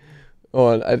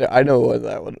 Hold on. I know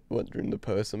what Dream to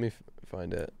post. Let me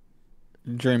find it.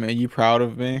 Dream, are you proud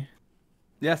of me?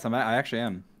 Yes, I actually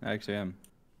am. I actually am.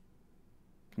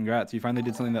 Congrats, you finally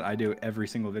did something that I do every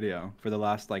single video for the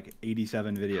last like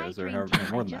 87 videos or Dream however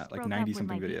Team. more I than just that, like broke up 90 with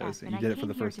something my videos, BF, and you I did it for came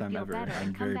the here first to time feel ever. better I'm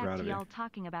and come very back proud to of you. y'all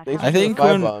talking about Thanks how for I think the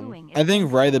 5 when- bomb. I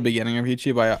think right at the beginning of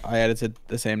YouTube, I edited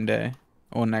the same day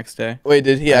or next day. Wait,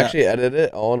 did he Yeah. actually edit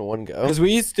it all in one go? Because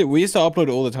we used to upload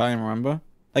all the time, remember?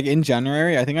 Like in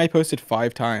January, I think I posted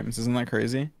 5 times. Isn't that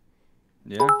crazy?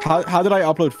 Yeah, How did I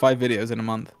upload 5 videos in a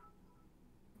month?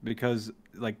 because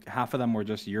like half of them were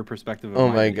just your perspective of Oh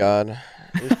my my video. god.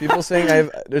 There's people saying I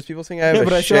have. There's people saying I have Yeah, a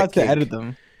but I still shit had to kink. edit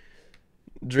them.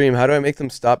 Dream, how do I make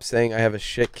them stop saying I have a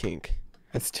shit kink?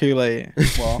 It's too late.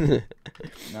 Well,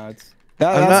 no, it's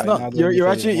I'm That's not- not. now they're You're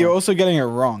just actually editing you're more. also getting it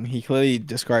wrong. He clearly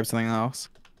described something else.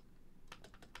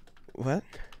 What?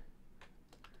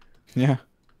 Yeah.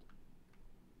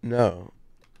 No.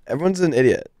 Everyone's an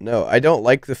idiot. No, I don't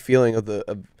like the feeling of the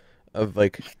of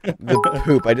like the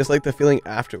poop. I just like the feeling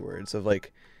afterwards of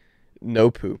like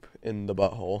no poop in the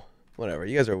butthole. Whatever.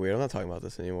 You guys are weird. I'm not talking about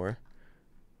this anymore.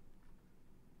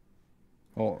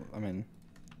 Well, I mean,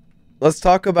 Let's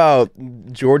talk about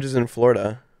George's in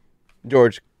Florida.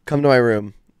 George, come to my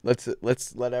room. Let's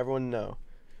let everyone know.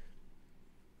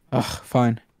 Ugh,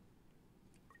 fine.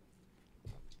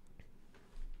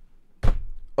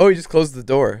 Oh, he just closed the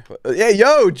door. Yeah,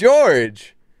 yo,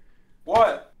 George.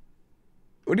 What?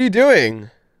 What are you doing?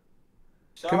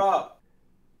 Shut up.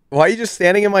 Why are you just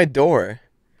standing in my door?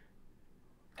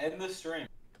 End the stream.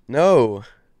 No.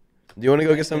 Do you want to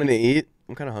go get something to eat?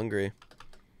 I'm kind of hungry.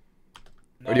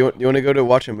 Or do you want to go to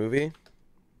watch a movie?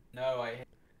 No,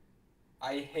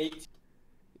 I hate.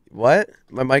 What?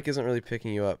 My mic isn't really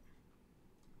picking you up.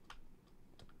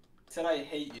 Said I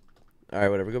hate you. All right,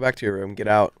 whatever. Go back to your room. Get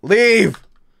out. Leave.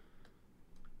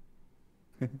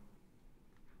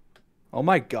 oh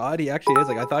my god, he actually is.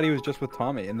 Like, I thought he was just with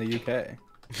Tommy in the UK.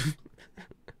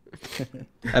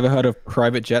 Ever heard of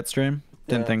private jet stream?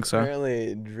 Didn't Yeah, think so.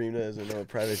 Apparently, Dream doesn't know what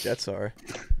private jets are.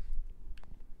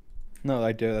 No,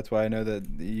 I do. That's why I know that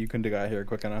you couldn't have got here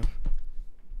quick enough.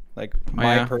 Like Oh,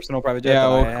 my yeah. personal private jet Yeah, that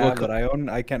well, I have, well, that I own,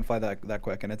 I can't fly that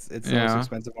quick, and it's the most Yeah.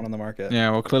 expensive one on the market. Yeah,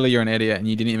 well, clearly you're an idiot, and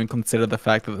you didn't even consider the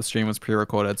fact that the stream was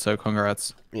pre-recorded. So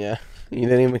congrats. Yeah, you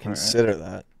didn't even consider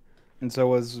that. And so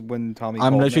was when Tommy.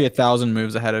 I'm called literally me. 1,000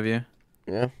 moves ahead of you.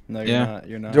 Yeah. No, you're Yeah. not.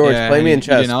 You're not. George, Yeah, play and me in you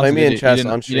chess. didn't Play answer, me in did you? chess You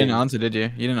didn't, on you stream. didn't answer, did you?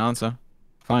 You didn't answer.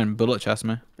 Fine, bullet chess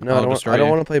me. No, I'll destroy I don't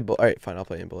you. want to play. All right, fine. I'll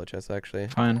play in bullet chess. Actually,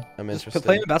 Fine. I'm Just interested.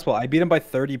 play him in basketball. I beat him by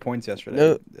 30 points yesterday.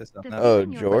 No. It's not The that- Oh,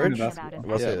 feeling you're George? learning about I'm is about to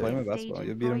Yeah, say play him in actually basketball. staging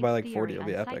You'll beat him by like Freud's 40. theory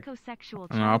It'll be on epic. psychosexual No,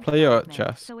 I'll child play you at development,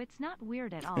 chess. So it's not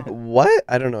weird at all. What?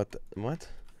 I don't know what.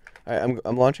 All right,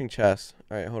 I'm launching chess.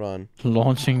 All right, hold on.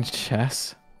 Launching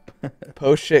chess.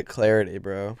 Post shit clarity,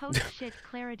 bro. Post shit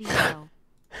clarity though.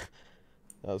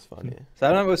 That was funny.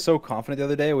 Saturn was so confident the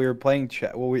other day. We were playing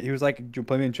chess. Well, he was like, "Do you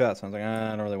play me in chess?" I was like, "I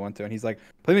don't really want to." And he's like,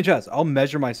 "Play me in chess. I'll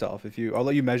measure myself. I'll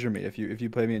let you measure me if you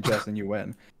play me in chess and you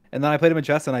win." And then I played him in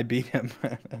chess and I beat him.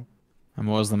 And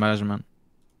what was the measurement?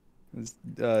 It's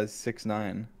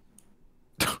 6'9".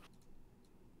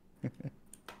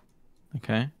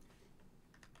 Okay.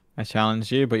 I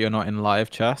challenge you, but you're not in live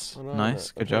chess. Hold on,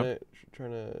 Nice, I'm good job.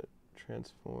 Trying to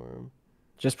transform.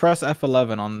 Just press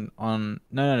F11 on.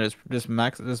 No, just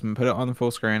put it on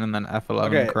full screen and then F11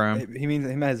 Okay, Chrome. he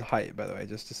meant his height, by the way,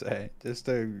 just to say, because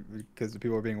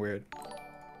people are being weird.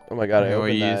 Oh my god, I Okay, well,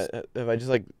 opened you that. If I just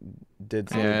like did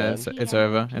something Yeah, bad. it's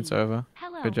over. It's over.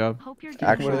 Hello. Good job. Hope you're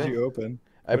Actually- What doing did well. you open?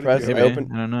 I What did pressed. you I Maybe. opened.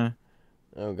 I don't know.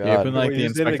 Oh You god. opened like you the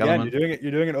just did it inspect again. element.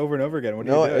 You're doing it over and over again. What are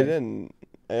No, you doing? I didn't.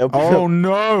 I opened. Oh up-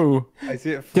 no! I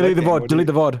see it. Delete the flicking. VOD. Delete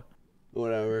the VOD.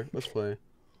 Whatever. Let's play.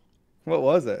 What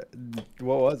was it?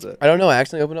 What was it? I don't know. I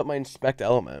accidentally opened up my inspect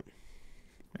element.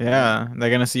 Yeah, they're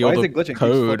gonna see Why all is the it glitching? It keeps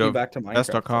code flipping of back to Minecraft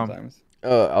chess.com. sometimes.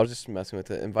 Oh, I was just messing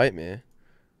with it. Invite me.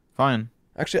 Fine.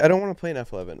 Actually, I don't want to play in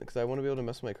F11 because I want to be able to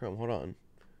mess with my Chrome. Hold on.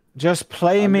 Just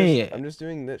play me. I'm just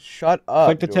doing this. Shut up.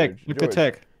 Click the George. tick. Click the George.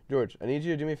 tick. George, I need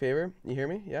you to do me a favor. You hear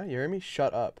me? Yeah, you hear me?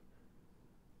 Shut up.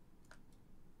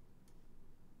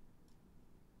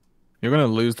 You're gonna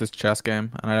lose this chess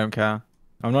game, and I don't care.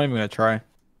 I'm not even gonna try.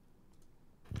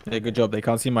 Yeah, good job. They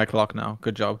can't see my clock now.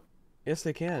 Good job. Yes,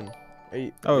 they can. Are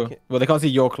you, Oh, they can't- well, they can't see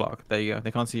your clock. There you go.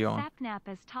 They can't see your one. Sapnap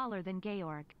is taller than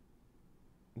Georg.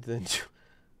 then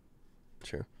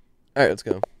true. All right, let's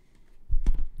go.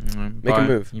 Make a Bye.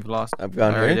 move. You've lost. I've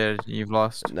gone I already here. did. You've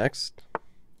lost. Next.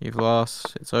 You've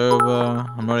lost. It's over.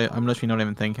 I'm literally not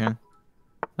even thinking.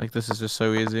 Like, this is just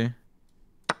so easy.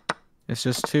 It's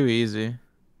just too easy.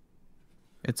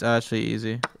 It's actually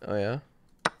easy. Oh yeah.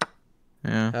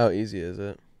 Yeah. How easy is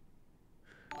it?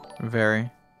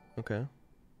 Very. Okay.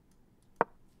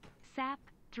 Sap,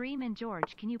 Dream and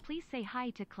George, can you please say hi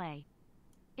to Clay?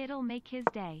 It'll make his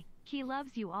day. He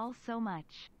loves you all so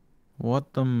much.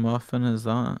 What the muffin is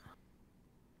that?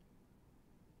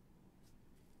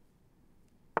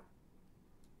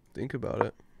 Think about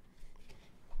it.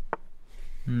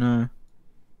 No.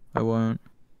 I won't.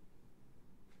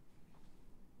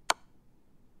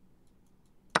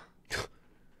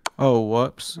 Oh,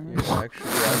 whoops.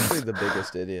 You're actually the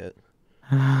biggest idiot.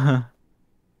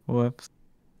 Whoops.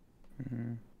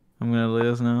 Mhm. I'm gonna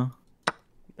lose now.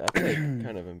 That's like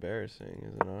kind of embarrassing,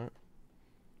 is it not?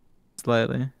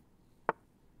 Slightly.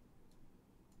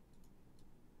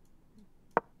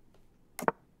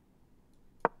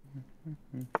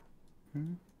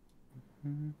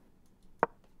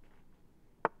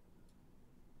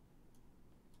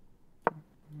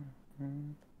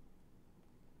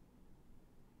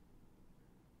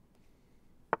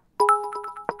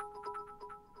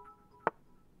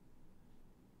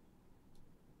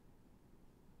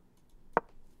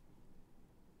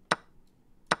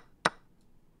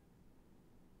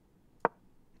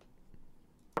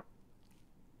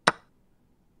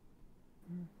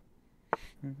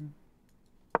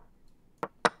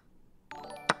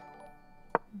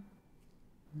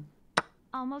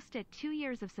 Almost at 2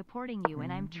 years of supporting you,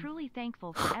 and I'm truly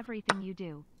thankful for everything you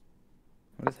do.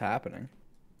 What is happening?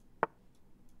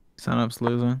 Sunup's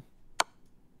losing.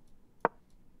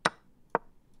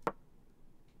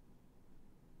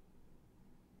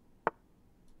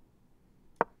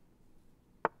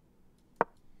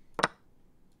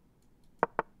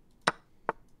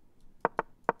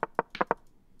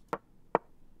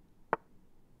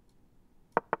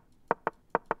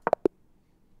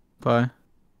 Bye.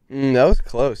 That was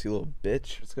close, you little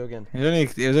bitch. Let's go again.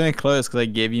 It was only close because I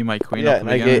gave you my queen. Yeah, off the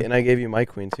beginning. and I gave you my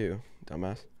queen too,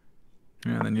 dumbass.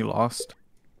 Yeah, and then you lost.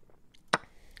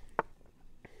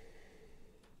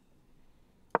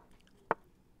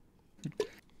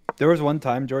 There was one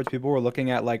time, George, people were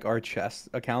looking at like our chess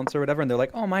accounts or whatever, and they're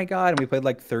like, "Oh my god!" And we played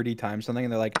like 30 times something,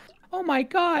 and they're like, "Oh my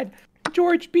god,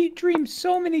 George beat Dream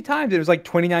so many times." It was like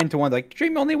 29-1. Like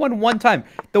Dream only won one time.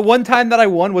 The one time that I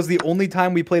won was the only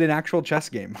time we played an actual chess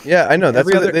game. Yeah, I know. That's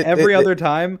Every other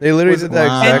time. They literally was did that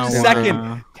exact 10 same second,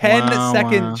 thing.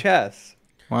 10-second chess.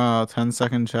 Wow,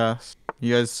 10-second chess.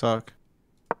 You guys suck.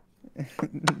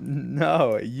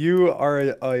 No, you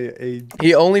are a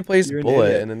He only plays You're an bullet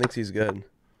idiot. and then thinks he's good.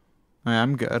 I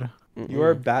am good. you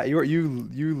are bad.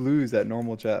 You lose at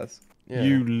normal chess. Yeah.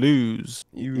 You lose.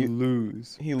 You You-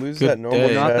 lose. He loses Good at normal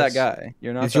day. You're not that chess. guy.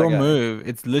 You're not It's that your guy. move.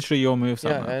 It's literally your move.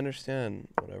 Yeah, Sapnap. I understand.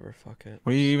 Whatever, fuck it.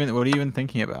 What are you even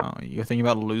thinking about? You're thinking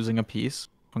about losing a piece?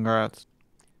 Congrats.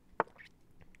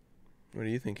 What are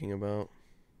you thinking about?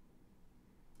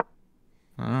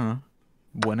 I don't know.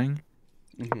 Winning?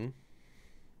 Mm-hmm.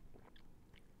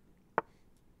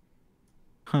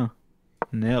 Huh.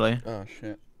 Nearly. Oh,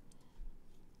 shit.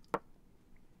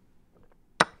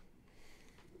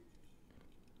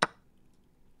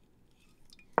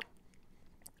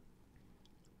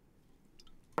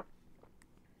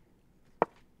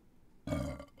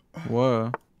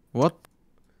 Whoa. What?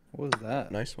 What was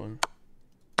that? Nice one.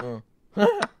 Oh.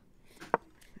 What?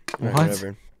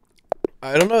 Whatever.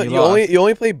 I don't know. You You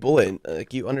only play bullet.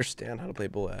 Like you understand how to play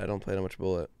bullet. I don't play that much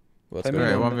bullet. What's Play me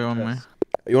going Alright, on? 1v1 me. chess.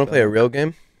 You want to play a real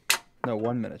game? No,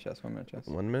 1 minute chess. 1 minute chess.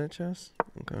 1 minute chess?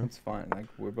 Okay. It's fine. Like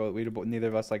neither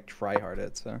of us like try hard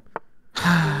it, so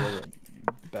we're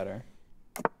better.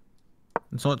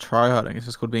 It's not tryharding, it's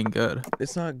just called being good.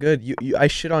 It's not good. I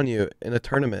shit on you in a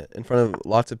tournament in front of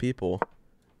lots of people.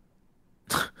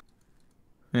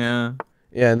 Yeah.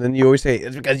 Yeah, and then you always say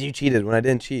it's because you cheated when I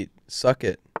didn't cheat. Suck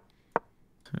it.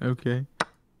 Okay.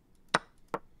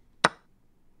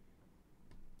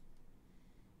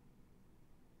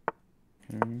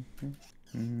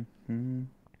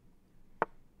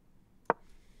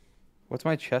 What's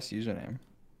my chess username?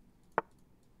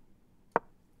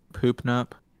 Poop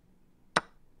nup.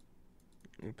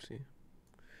 Oopsie.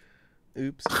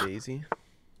 Oops, Daisy.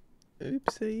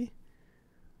 Oopsie.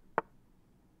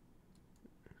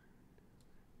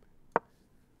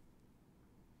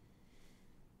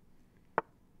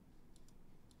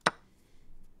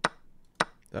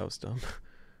 That was dumb.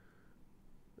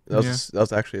 That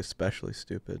was actually especially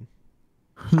stupid.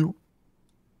 To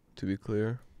be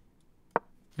clear.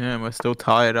 Yeah, and we're still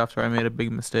tired after I made a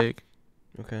big mistake.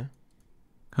 Okay.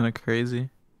 Kind of crazy.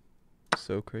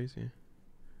 So crazy.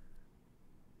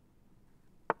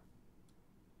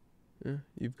 Yeah,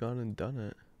 you've gone and done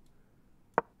it.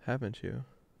 Haven't you?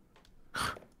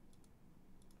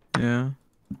 Yeah.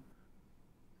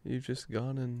 You've just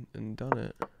gone and done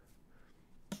it.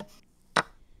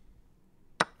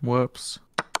 Whoops.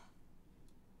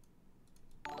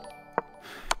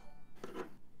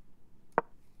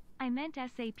 I meant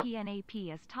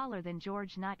SAPNAP is taller than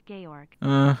George, not Georg.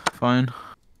 Fine.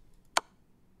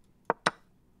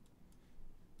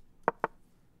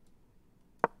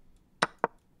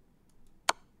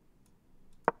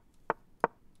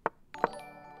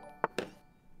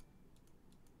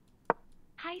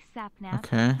 Hi Sapnap.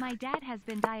 Okay. My dad has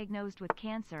been diagnosed with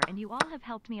cancer and you all have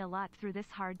helped me a lot through this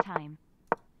hard time.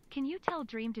 Can you tell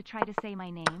Dream to try to say my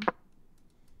name?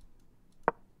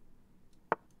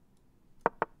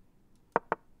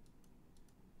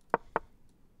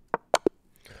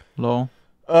 Lol.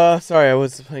 Sorry, I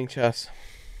was playing chess.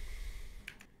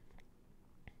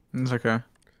 It's okay.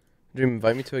 Dream,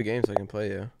 invite me to a game so I can play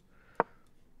you.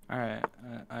 All right,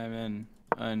 I'm in.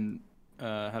 And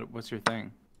what's your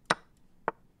thing?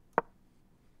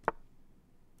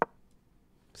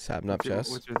 Sapnap chess.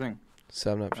 What's your thing?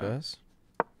 Sapnap chess.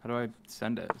 How do I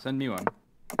send it? Send me one.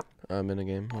 I'm in a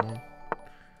game. Hold on.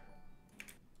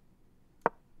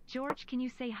 George, can you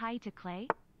say hi to Clay?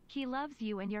 He loves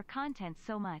you and your content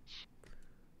so much.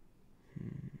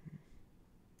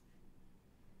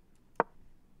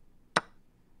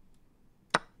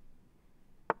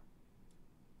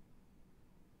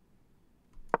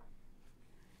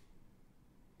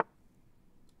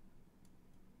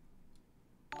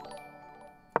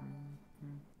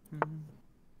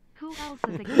 Who else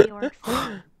is a Georg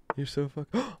star? You're so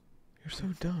You're so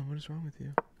dumb. What is wrong with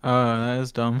you? Oh, that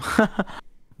is dumb.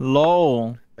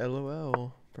 Lol.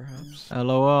 LOL, perhaps.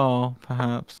 LOL,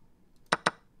 perhaps.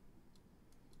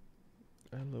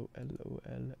 LOL.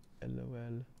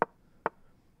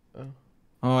 Oh.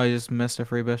 Oh, I just missed a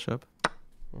free bishop.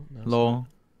 Well, no, Lol.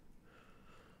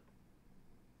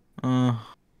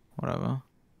 Whatever.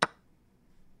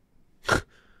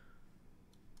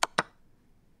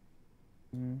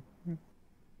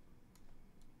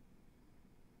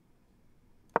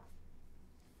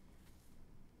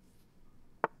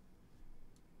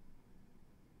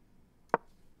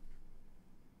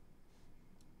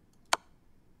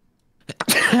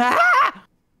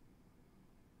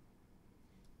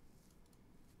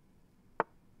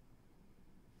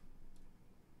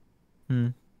 Hmm.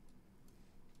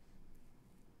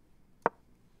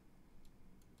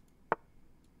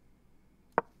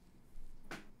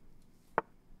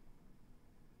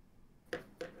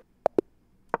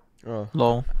 Oh.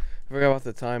 Lol. I forgot about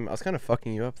the time. I was kind of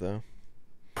fucking you up, though.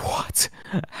 What?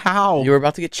 How? You were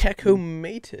about to get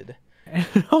checkmated.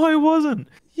 No, I wasn't.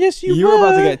 Yes, you You were. were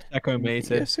about to get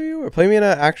checkmated. Yes, sir, you were. Play me in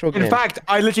an actual game. In fact,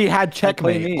 I literally had Play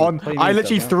checkmate me, on. play me, I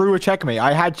literally Sapnap. threw a checkmate.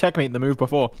 I had checkmate in the move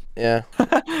before. Yeah.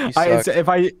 I sucked.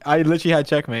 literally had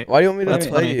checkmate. Why do you want me to That's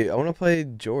play funny. you? I want to play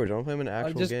George. I want to play him in an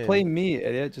actual Just game. play me,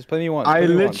 idiot. Just play me once. I Play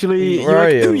me once. literally. Where You're are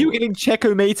like, you? "Ooh, you were getting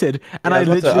checkmated," and Yeah, I I was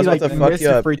about to- I literally was like about to fuck missed you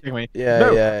a up. free checkmate. Yeah,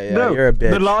 No, yeah. no. You're a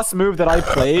bitch. The last move that I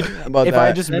played, About if I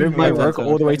that. just Send moved me my a rook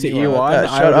button. all the way to Send me one. E1,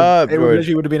 Shut up, it George.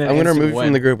 literally would have been an I'm gonna instant remove you win.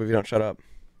 from the group if you don't shut up.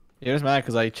 You're just mad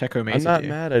because I checkmated I'm not you.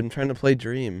 mad. I'm trying to play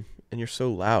Dream, and you're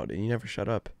so loud, and you never shut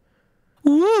up.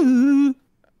 Woo.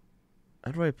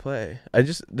 How do I play? I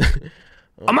just.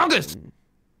 Among Us!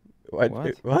 What?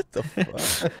 What? What the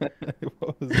fuck?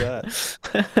 What was that?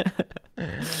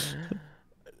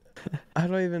 How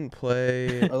do I even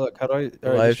play? Oh, look, how do I? Live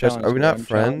just chess. challenge Are we you. not I'm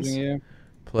friends? challenging you.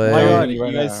 Play. Oh my god, you you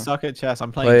right guys now. suck at chess.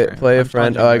 I'm playing. Dream. Play a I'm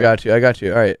friend. challenging Oh, I Rick. got you. I got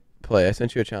you. All right, play. I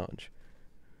sent you a challenge.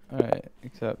 All right,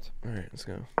 accept. All right, let's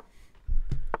go.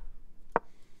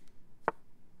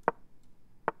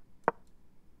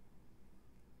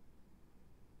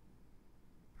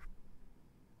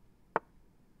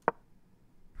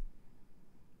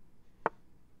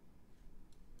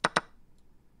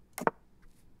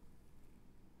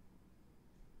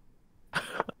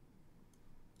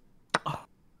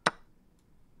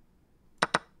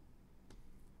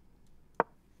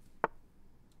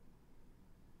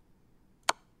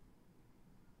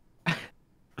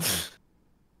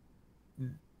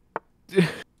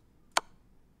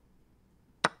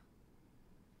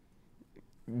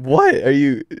 What are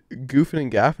you goofing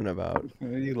and gaffing about?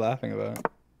 What are you laughing about?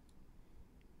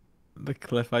 The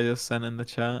clip I just sent in the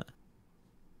chat.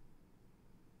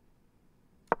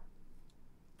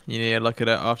 You need to look at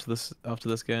it after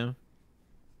this game.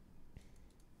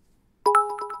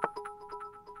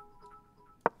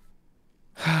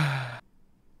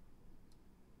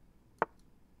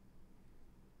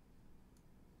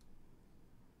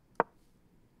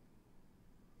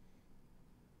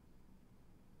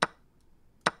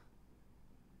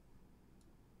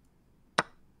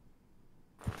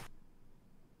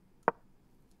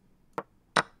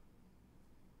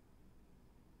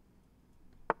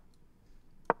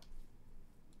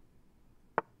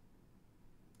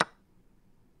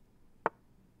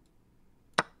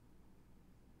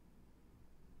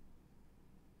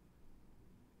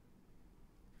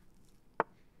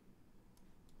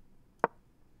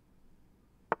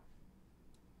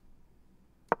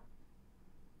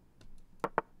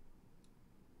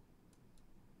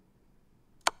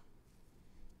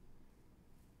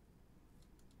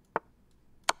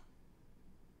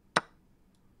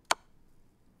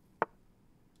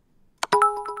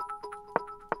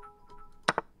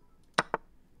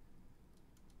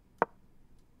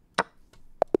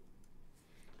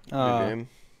 Good game.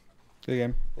 Good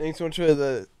game. Thanks so much for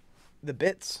the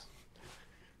bits.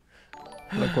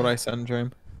 Look what I sent,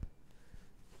 Dream.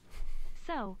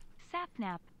 So,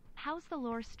 Sapnap, how's the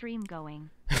lore stream going?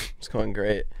 It's going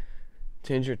great.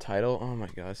 Change your title? Oh my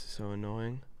gosh, this is so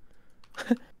annoying.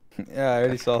 Yeah, I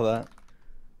already saw that.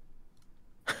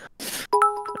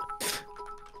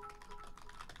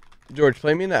 George,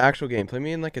 play me in the actual game. Play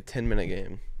me in like a 10-minute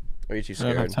game. Are you too I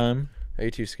don't have scared? time. Are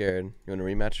you too scared? You want a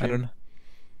rematch, I Dream? don't.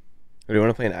 Or do you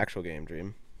want to play an actual game,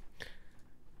 Dream?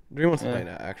 Dream wants to play an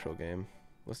actual game.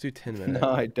 Let's do 10 minutes.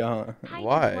 No, I don't. I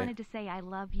Why? just wanted to say I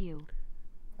love you.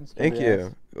 Thank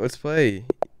you. Let's play.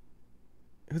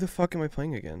 Who the fuck am I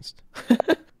playing against?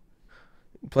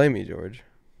 Play me, George.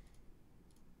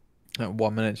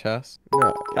 1 minute chess.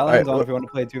 No. Callahan's Alright, on if you want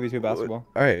to play 2v2 basketball.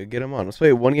 All right, get him on. Let's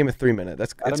play one game of 3 minutes.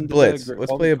 That's Add it's him to the blitz. group. Let's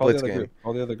Call- play a call the blitz other game. group.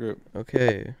 Call the other group.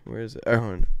 Okay, where is it? Hold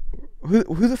on.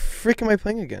 Who the frick am I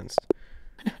playing against?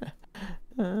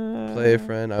 Play a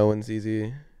friend. Owen's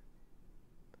easy.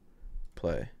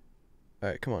 Play. All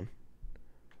right, come on.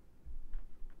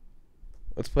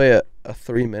 Let's play a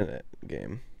 3-minute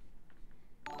game.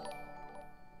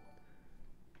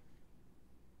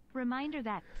 Reminder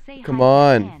that say Come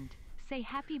hi on. and say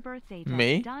happy birthday to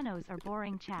Me? Donos or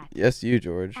boring chat. Yes, you,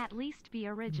 George. At least be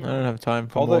I original. don't have time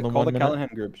for Call more the than call 1 the minute. Callahan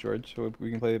group, George, so we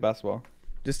can play basketball.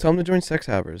 Just tell him to join Sex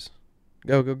Havers.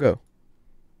 Go, go, go.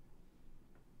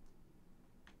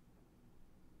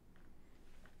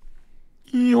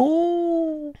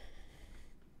 Yo.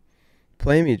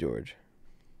 Play me, George.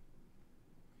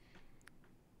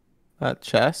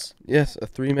 Chess? Yes, a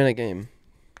 3-minute game.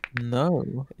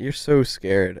 No. You're so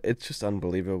scared. It's just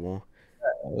unbelievable.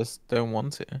 I just don't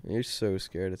want to. You're so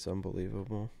scared. It's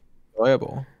unbelievable.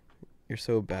 Enjoyable. You're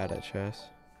so bad at chess.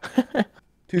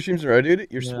 2 streams in a row, dude.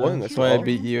 You're Yeah, spoiling this. that's why I ball.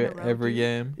 beat you In a at row, every dude.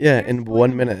 game. Yeah, You're in spoiling 1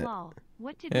 us minute. all.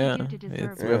 What did Yeah. we do to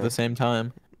deserve We have that? the same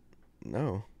time.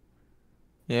 No.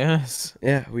 Yes.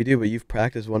 Yeah, we do, but you've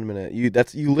practiced 1 minute. You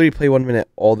literally play 1 minute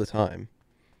all the time.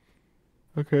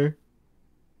 Okay.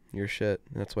 You're shit.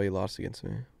 That's why you lost against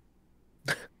me.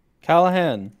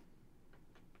 Callahan.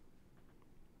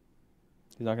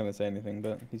 He's not gonna say anything,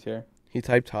 but he's here. He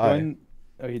typed hi. Join.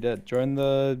 Oh, he did. Join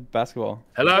the basketball.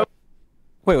 Hello?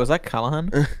 Wait, was that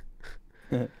Callahan?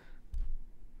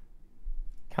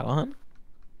 Callahan?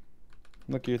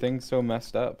 Look, your thing's so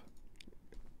messed up.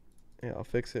 Yeah, I'll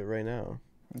fix it right now.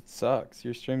 It sucks.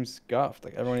 Your stream's scuffed.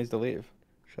 Like everyone needs to leave.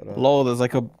 Shut up. Lol, there's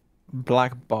like a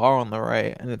black bar on the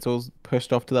right, and it's all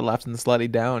pushed off to the left and slightly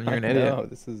down. You're an idiot. No,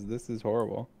 this is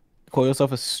horrible. Call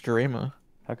yourself a streamer.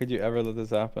 How could you ever let this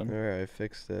happen? Alright, I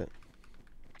fixed it.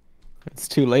 It's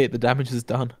too late. The damage is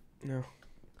done. No,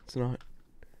 it's not.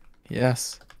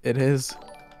 Yes, it is.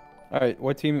 All right,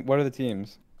 what team? What are the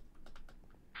teams?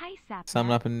 Hi, Sapnap.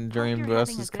 Summon up and Hope Dream you're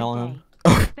having a versus good Callahan.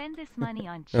 day. Spend this money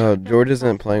on Oh, cheap George Phillips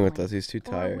isn't plus playing with Poland us. He's too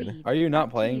or tired. weed. Are you Up not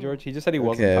to playing, you. George? He just said he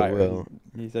wasn't Okay, I tired. will.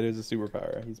 He said he was a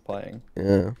superpower. He's playing. Yeah.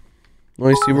 The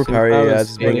only superpower Superpower he is has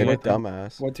is being a staying with him.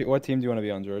 dumbass. What team do you want to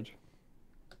be on, George?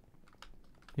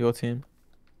 Your team.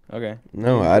 Okay.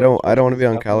 No, You, I don't. George, I don't want to be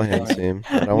on definitely Callahan's fine. team.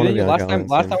 I don't want to be on last time,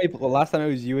 Callahan's team. last time it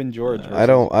was you and George. I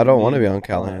don't. I don't versus want to me be and on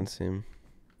Callahan's team.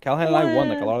 Callahan and I won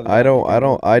like a lot of the I time.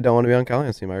 don't. I don't want to be on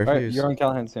Callahan's team. I All right, refuse. you're on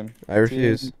Callahan's team. I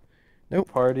refuse. Team, Nope.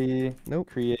 Party. Nope.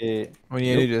 Create. When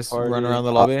you Nope. just Party. run around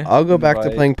the lobby. I'll go back to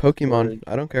Invite playing Pokemon. George.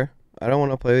 I don't care. I don't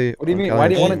want to play. What do you on mean? Why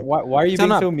do you Callahan's want to? team. Why are you Shut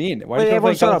being up. so mean? Why Wait, do you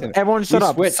everyone play shut up. Callahan? Everyone shut We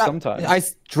up. switch Sa- sometimes. I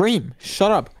Dream.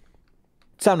 Shut up.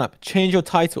 Sound up. Change your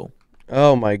title.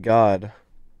 Oh my god.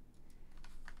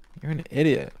 You're an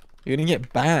idiot. You're gonna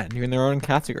get banned. You're in their own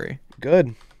category.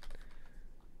 Good.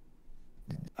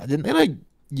 Didn't they like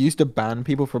used to ban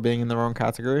people for being in their own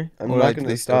category? I'm Or, not like, gonna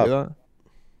do they still do stop. that?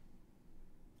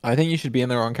 I think you should be in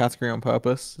their own category on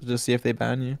purpose. Just see if they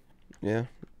ban you. Yeah.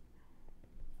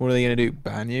 What are they gonna do?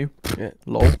 Ban you? Yeah.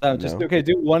 Lol. Just No. okay.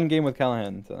 Do one game with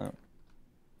Callahan. So.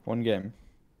 One game.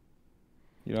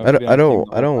 You I have to don't. be I on his team don't.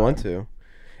 the I whole don't time. want to.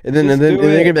 And then Just and then, do and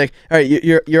then you're it. gonna be like, all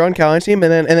right, you're on Callahan's team,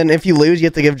 and then if you lose, you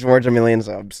have to give George 1,000,000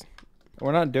 subs.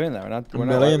 We're not doing that. We're not. We're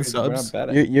million not, We're subs? not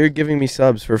betting. You're giving me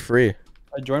subs for free.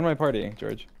 Join my party,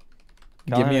 George.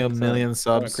 Give me a Callahan, million no,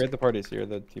 subs. Create the party so you're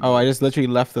the team. Oh, I leader. just literally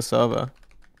left the server.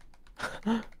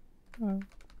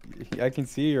 I can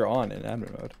see you're on in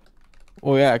admin mode.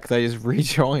 Oh yeah, because I just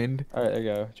rejoined. All right, there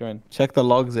you go. Join. Check the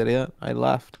logs, idiot. I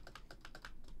left.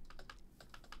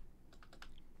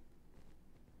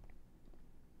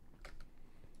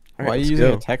 All Why right, are you let's using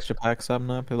go. a texture pack,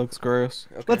 Sapnap? It looks gross.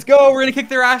 Okay. Let's go. We're gonna kick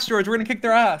their ass, George. We're gonna kick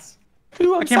their ass.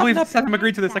 I can't believe Sapnap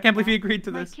agreed to this. I can't believe he agreed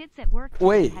to My this. kids at work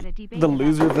Wait, had a debate the about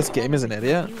loser of this what game is an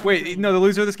idiot? you Wait, agree. no, the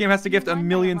loser of this game has to gift You a won by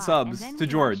million lot, subs and then to we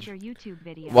George. watched your YouTube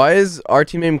video. Why is our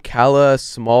team named Kala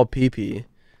Small PP?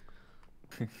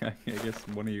 I guess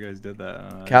one of you guys did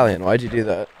that. Callian, why'd you do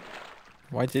that?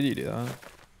 Why did you do that?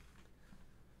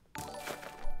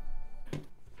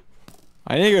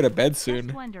 I need to go to bed Just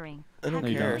soon. wondering. I don't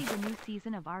have you care. played the new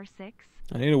season of R6?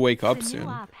 I need to wake up The new soon.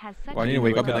 op has such Why I do need you to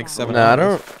wake up in wake like up? 7 Nah, I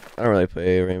hours. don't really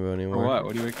play Rainbow anymore. For what?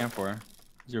 What are you waking up for?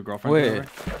 Is your girlfriend Wait. over?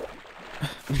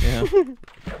 Yeah.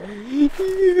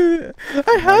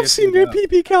 I have you seen do your that?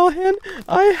 PP, Callahan.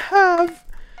 I have.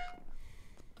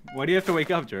 Why do you have to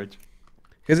wake up, George?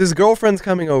 Because his girlfriend's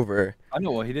coming over. I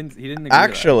know. Well, he didn't. He didn't. Agree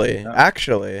Actually, to that.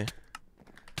 actually,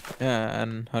 Yeah,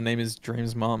 and her name is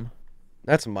Dream's mom.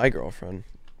 that's my girlfriend.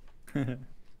 Alright,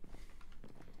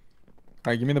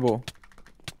 give me the ball.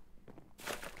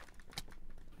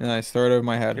 Nice, throw it over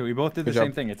my head. Okay, we both did Good the same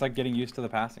job. thing. It's like getting used to the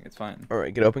passing. It's fine. All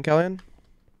right, get open, Callahan.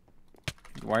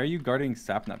 Why are you guarding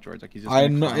Sapnap, George? Like he's just. I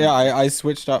gonna know, clown yeah, you. I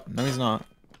switched up. No, he's not.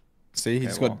 See, Okay,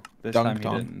 he's well, got this time dunked he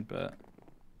on. didn't, but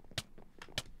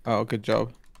Oh, good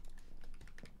job.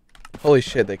 Holy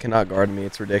shit, they cannot guard me.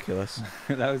 It's ridiculous.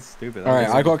 that was stupid. That All right,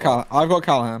 was I got fault. I've got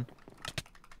Callahan.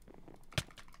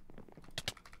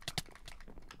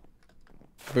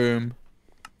 Boom,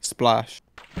 splash.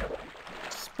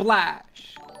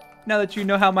 Splash! Now that you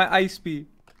know how my ice be.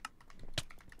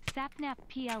 Sapnap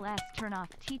PLS turn off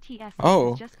TTS.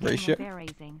 Oh, just ratio? bear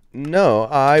raising. No,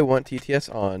 I want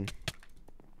TTS on.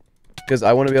 Because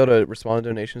I want to be able to respond to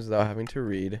donations without having to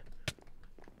read.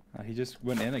 He just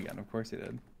went in again. Of course he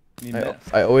did. He I,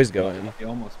 missed. I always go in. He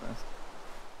almost missed.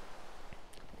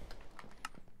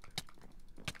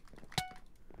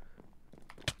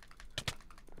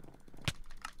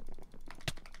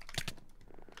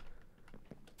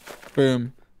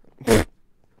 Boom.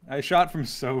 I shot from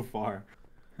so far.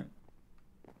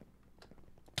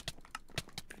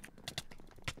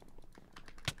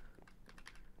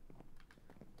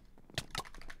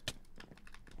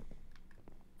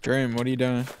 Dream, what are you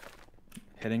doing?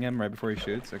 Hitting him right before he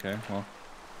shoots. Okay, well,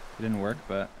 it didn't work,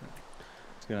 but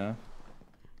it's gonna.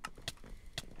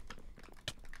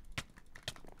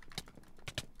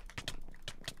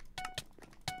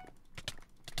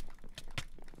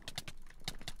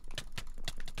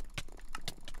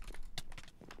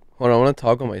 Hold on, I want to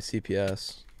toggle my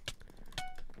CPS.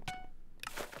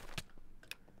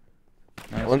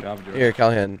 Nice job, George. Here,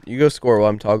 Callahan, you go score while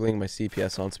I'm toggling my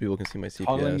CPS on so people can see my CPS.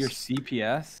 Toggling your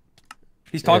CPS?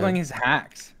 He's Yeah. toggling his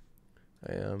hacks.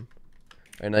 I am.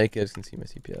 Alright, now you guys can see my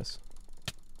CPS.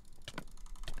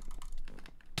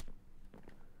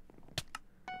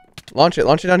 Launch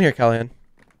it down here, Callahan.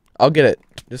 I'll get it.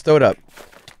 Just throw it up.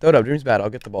 Throw it up. Dream's bad. I'll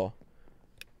get the ball.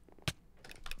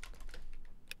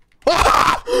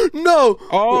 No!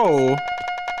 Oh,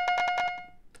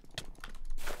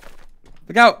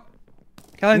 Look out!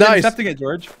 Callahan's Nice. intercepting it,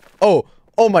 George. Oh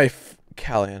my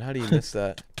Callahan, how do you miss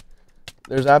that?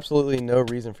 There's absolutely no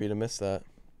reason for you to miss that.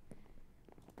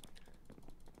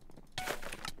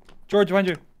 George, behind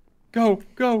you. Go,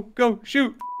 go, go,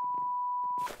 shoot!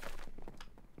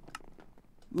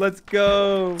 Let's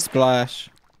go! splash.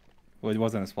 Well, it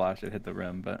wasn't a splash. It hit the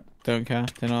rim, but. Don't care.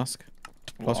 Didn't ask.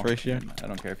 Plus well, ratio. I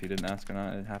don't care if you didn't ask or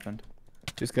not. It happened.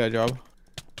 Just got a job.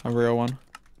 A real one.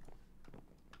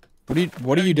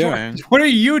 What are you doing? George, what are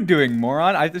you doing,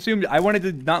 moron? I assumed I wanted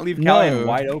to not leave Callahan No.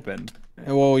 wide open.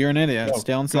 Well, you're an idiot. Go,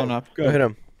 Stay on go, Sapnap up. Go hit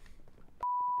him.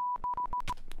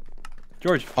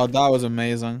 George, Oh, that was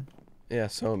amazing. Yeah,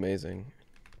 so amazing.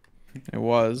 It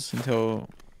was until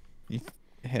you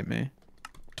hit me.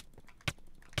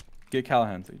 get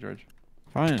Callahan, please, George.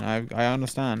 Fine, I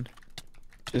understand.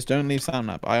 Just don't leave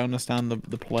Sapnap. I understand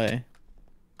the play.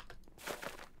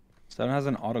 Seven has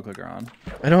an auto clicker on.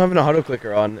 I don't have an auto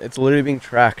clicker on. It's literally being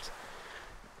tracked.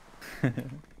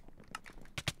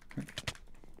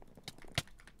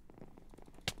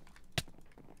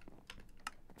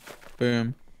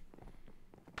 Boom.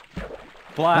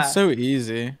 Blast. That's so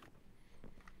easy.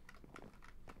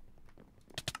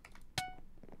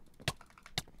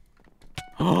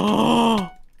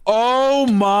 Oh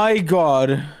my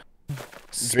god.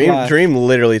 Splash. Dream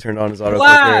literally turned on his auto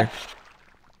Flash! clicker.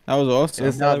 That was awesome.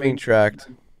 It's not being tracked.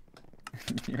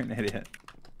 You're an idiot.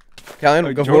 Callahan,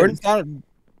 Oh, go Jordan. forward.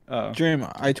 Oh. Dream,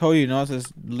 I told you not to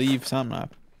leave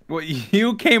Sapnap. Well,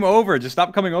 you came over. Just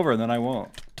stop coming over, and then I won't.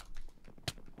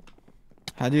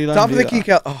 How do you learn Top to of do the key,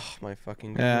 that? Oh my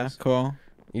fucking Yeah, goodness. cool.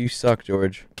 You suck,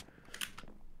 George.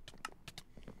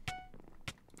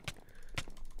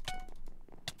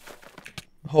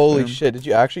 Holy Boom. shit, did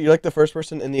you actually? You're like the first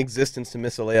person in the existence to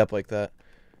miss a layup like that.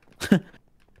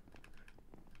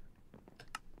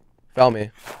 Foul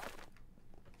me.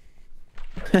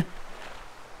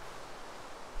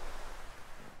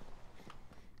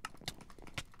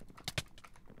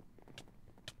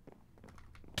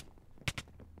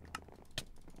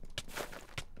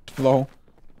 Lol.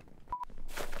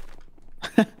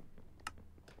 Okay,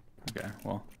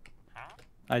 well.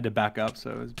 I had to back up,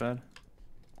 so it was bad.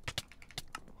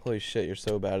 Holy shit, you're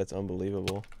so bad, it's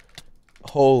unbelievable.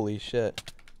 Holy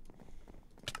shit.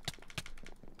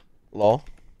 Lol.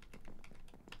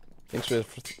 Thanks for the...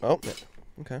 Oh,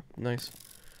 okay, nice.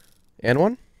 And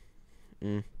one?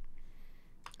 Good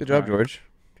job, Alright. George.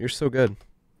 You're so good.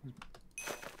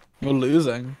 You're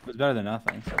losing. It was better than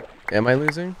nothing. So. Am I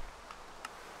losing?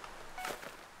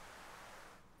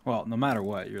 Well, no matter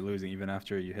what, you're losing even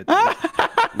after you hit.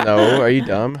 No, are you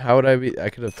dumb? How would I be? I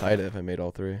could have tied it if I made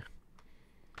all three.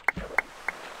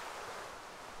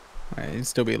 You'd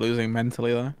still be losing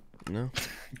mentally though. No.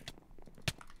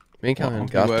 Me and Callahan Well,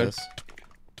 got you would. this.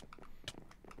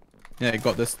 Yeah, you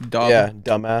got this dub. Yeah,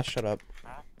 dumbass, shut up.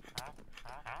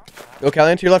 Go,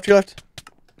 Callahan, to your left, to your left.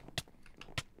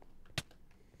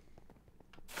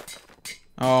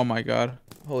 Oh my god.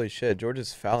 Holy shit, George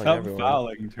is fouling Stop everyone.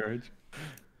 fouling, George.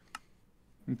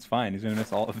 It's fine. He's gonna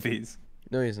miss all of these.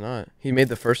 No, he's not. He made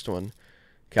the first one.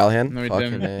 Callahan? No, he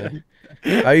Fucking didn't.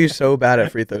 A. How are you so bad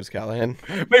at free throws, Callahan?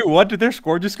 Wait, what? Did their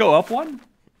score just go up one?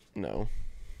 No.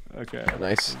 Okay.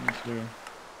 Nice. Sure.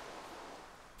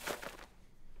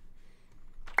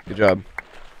 Good job.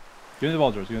 Give me the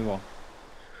ball, George. Give me the ball.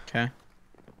 Okay.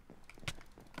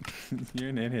 You're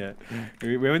an idiot.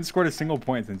 We haven't scored a single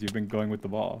point since you've been going with the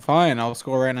ball. Fine, I'll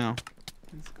score right now.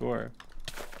 Score.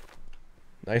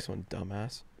 Nice one,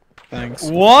 dumbass. Thanks.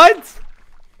 What?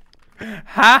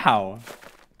 How?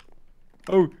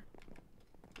 Oh.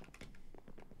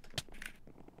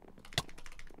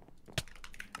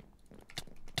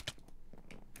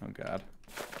 Oh god.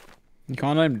 You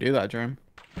can't let him do that, Jerome.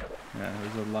 Yeah,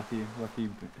 it was a lucky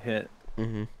hit.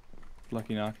 Mm-hmm.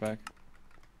 Lucky knockback.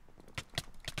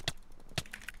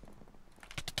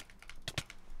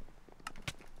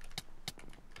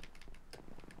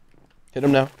 Hit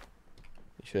him now.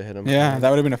 You should have hit him. Yeah, that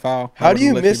would have been a foul. How That do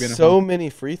you would've literally been miss a so foul. many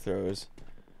free throws?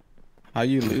 How are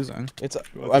you losing? It's.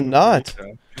 I'm not.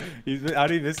 How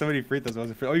do you miss so many free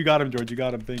throws? Oh, you got him, George. You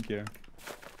got him. Thank you.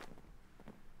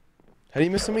 How do you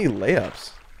miss so many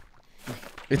layups?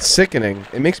 It's sickening.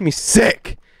 It makes me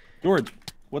sick. George,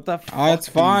 what the fuck? Oh, it's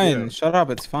do you fine. do? Shut up.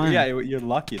 It's fine. Yeah, you're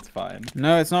lucky. It's fine.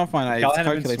 No, it's not fine. It's Cal had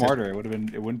been calculated. smarter. It would have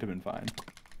been. It wouldn't have been fine.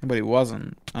 But he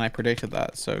wasn't, and I predicted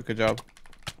that. So good job.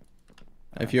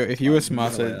 If you were Fine, you got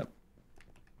smarter, a layup.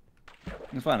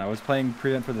 It's fine. I was playing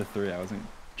prevent for the three. I wasn't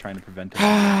trying to prevent it.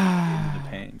 The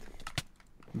paint.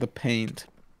 the paint.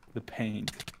 The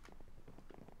paint.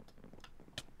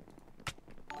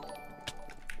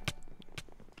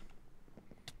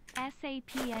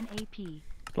 SAPNAP.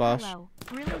 Flash. Hello.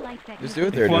 Really like that. Just you do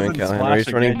what said they're doing, wasn't Callahan. Where he's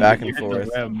splashing running it. back You and hit the forth.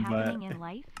 rim. happening in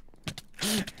life.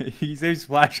 He said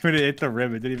splash when it hit the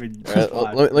rim. It didn't even. All right,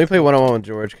 splash. let me play one-on-one with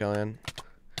George, Callahan.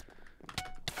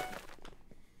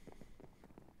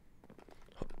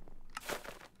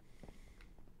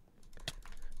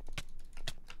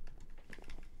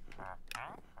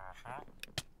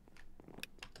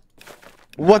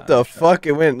 What the fuck?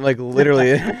 It went like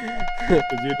literally.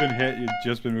 If you'd been hit, you'd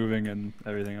just been moving and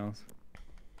everything else.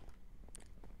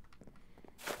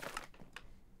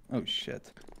 Oh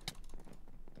shit.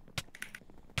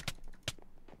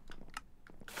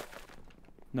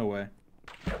 No way.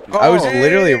 I was Oh,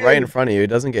 literally hey! right in front of you. It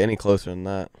doesn't get any closer than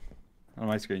that. On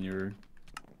my screen, you were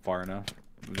far enough.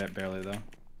 That barely though.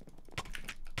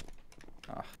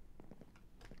 Ah.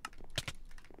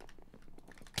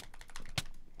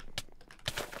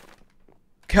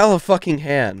 Calla fucking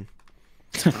hand.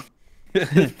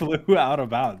 It flew out of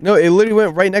bounds. No, it literally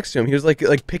went right next to him. He was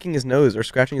like picking his nose or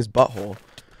scratching his butthole.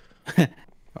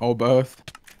 Oh, both.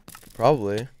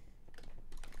 Probably.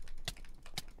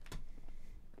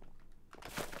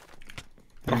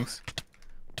 Thanks.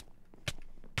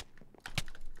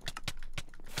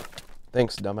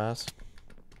 Thanks, dumbass.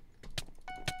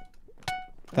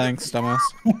 Thanks, dumbass.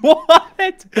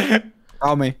 What?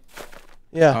 Call me.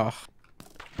 Yeah. Oh.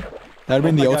 That'd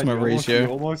been Oh the my God, ultimate you ratio. You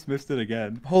almost missed it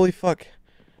again. Holy fuck.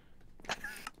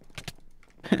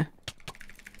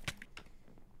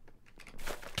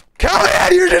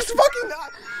 Callahan, you're just fucking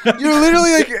not. You're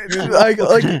literally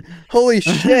like holy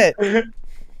shit.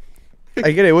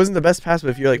 I get it. It wasn't the best pass, but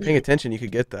if you're like paying attention, you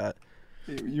could get that.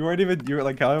 You weren't even. You were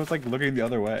like. I was like looking the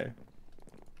other way.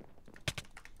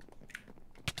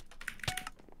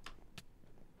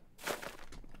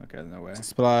 Okay, no way.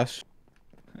 Splash.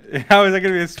 How is that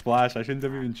gonna be a splash? I shouldn't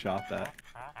have even shot that.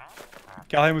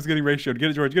 Callahan was getting ratioed.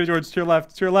 Get it, George. Get it, George. To your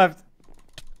left. To your left.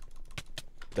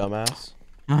 Dumbass.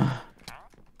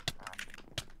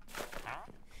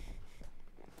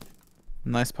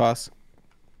 Nice pass.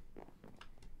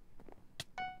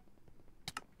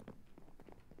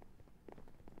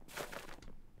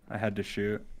 I had to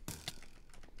shoot.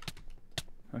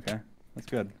 Okay, that's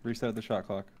good. Reset the shot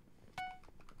clock.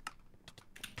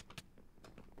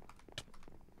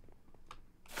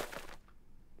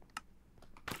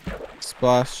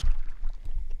 Splash.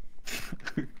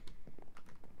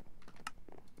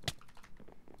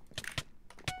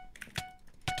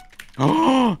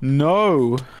 Oh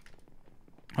no!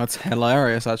 That's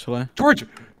hilarious, actually. George!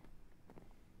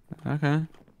 Okay,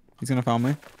 he's gonna foul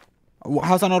me.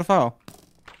 How's that not a foul?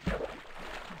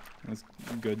 That's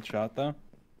a good shot, though.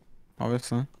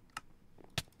 Obviously.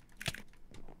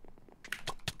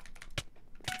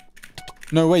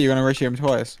 No way, you're gonna ratio him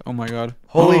twice. Oh my god.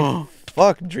 Holy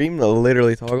fuck, Dream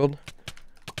literally toggled.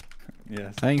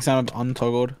 Yes. I think he sounded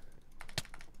untoggled.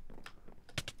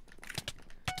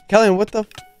 Kellyan, what the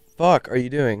fuck are you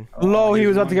doing? Lol, he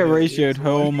was about to get ratioed.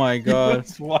 Oh my god.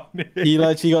 He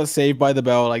literally got saved by the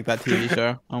bell like that TV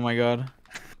show. Oh my god.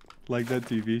 Like that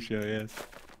TV show, yes.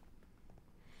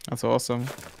 That's awesome.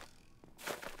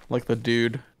 Like the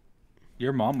dude.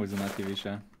 Your mom was in that TV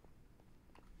show.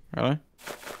 Really?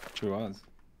 She was.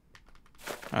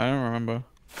 I don't remember.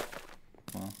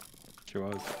 Well, she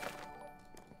was.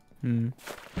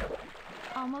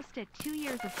 Almost at 2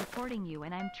 years of supporting you,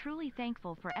 and I'm truly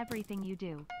thankful for everything you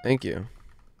do. Thank you.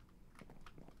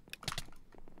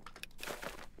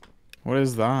 What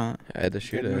is that? I had to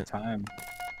shoot Give her it. time.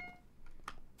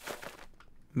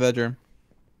 Bedroom.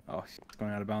 Oh, it's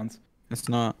going out of bounds. It's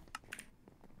not.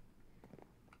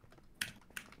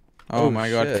 Oh, my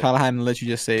god, shit. Callahan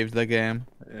literally just saved the game.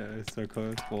 Yeah, it's so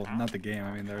close. Well, not the game.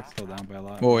 I mean, they're still down by a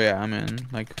lot. Well, yeah, I mean,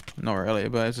 like, not really,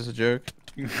 but it's just a joke.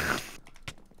 Yeah,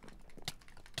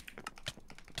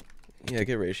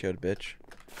 get ratioed, bitch.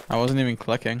 I wasn't even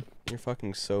clicking. You're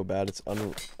fucking so bad. It's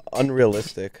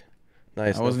unrealistic.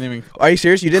 Nice. I wasn't even. Are you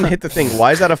serious? You didn't hit the thing.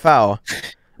 Why is that a foul?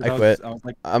 I quit. I was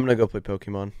like, I'm gonna go play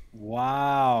Pokemon.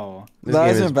 wow. This That game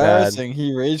was is embarrassing.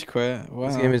 He rage quit. Wow.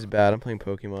 This game is bad. I'm playing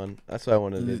Pokemon. That's what I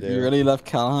wanted to do. You really left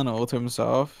Callahan all to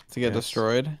himself to get Yes.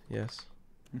 destroyed? Yes.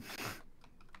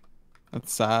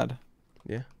 That's sad.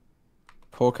 Yeah.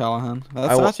 Poor Callahan.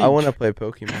 That's I want to play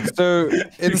Pokemon. So,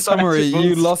 in summary,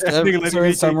 you lost. So,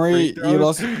 in summary, you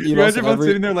lost. You guys are both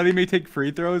sitting there letting me take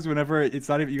free throws whenever it's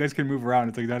not even. You guys can move around.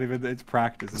 It's like not even. It's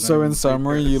practice. It's not So, even in free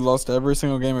summary, throws. you lost every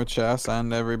single game of chess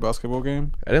and every basketball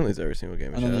game, I didn't lose every single game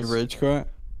of and then you chess. rage quit.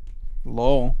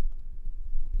 Lol.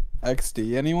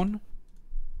 XD, anyone?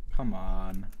 Come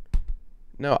on.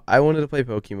 No, I wanted to play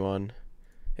Pokemon,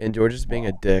 and George is being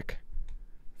a dick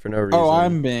for no reason. Oh,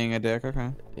 I'm being a dick.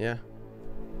 Okay. Yeah.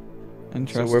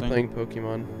 Interesting. So we're playing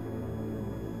Pokemon.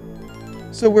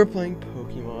 So we're playing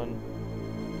Pokemon.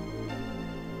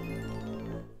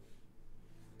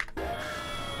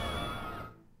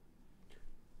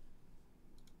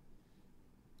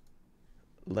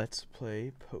 Let's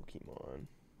play Pokemon.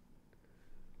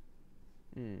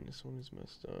 This one is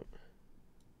messed up.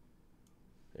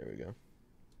 There we go.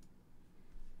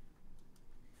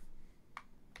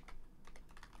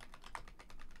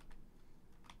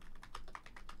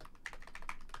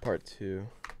 Part 2.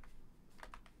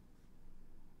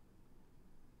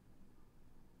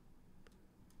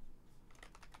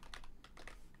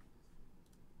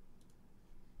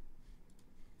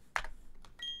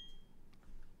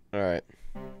 All right.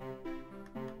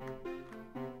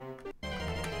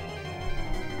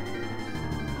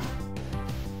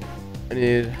 I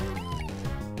need.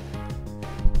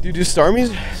 Dude, do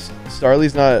Starly's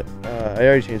not. I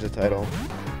already changed the title.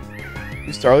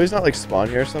 Do Starly's not like spawn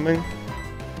here or something?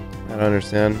 I don't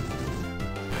understand.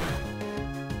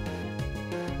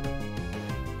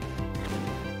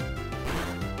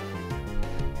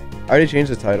 I already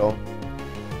changed the title.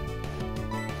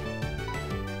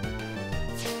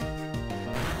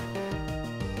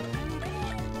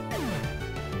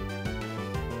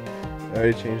 I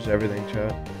already changed everything,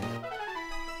 chat.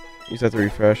 You just have to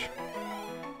refresh.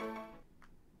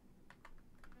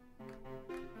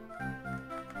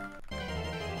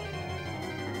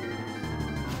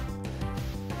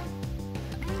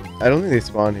 I don't think they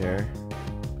spawn here.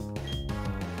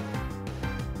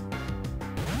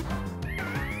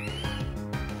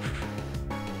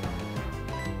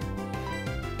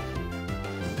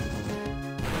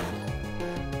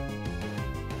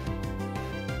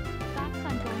 Thoughts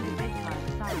on going to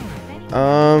VidCon? Sorry, if anyone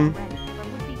Um, hasn't already, but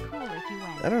would be cool if you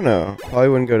went. I don't know. Probably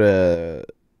wouldn't go to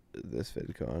this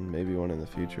VidCon. Maybe one in the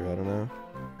future. I don't know.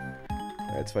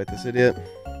 Alright, let's fight this idiot.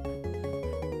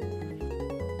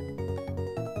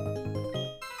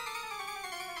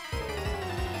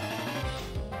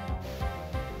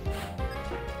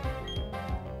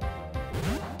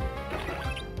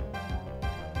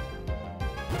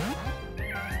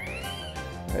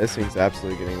 This thing's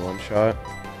absolutely getting one shot.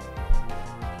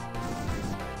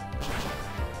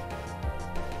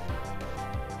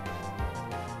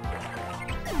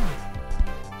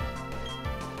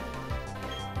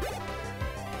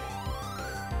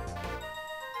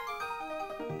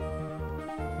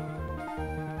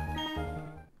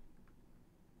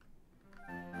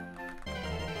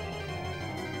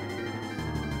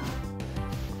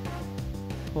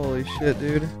 Holy shit,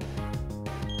 dude.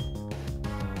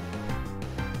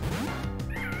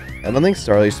 I don't think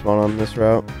Starly spawn on this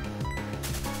route.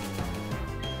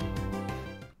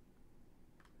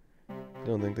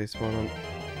 Don't think they spawn on.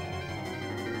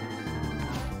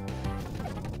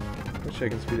 Wish I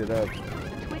can speed it up.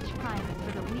 Twitch Prime is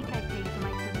for the week I pay for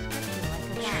my subscription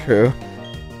like a dog. True.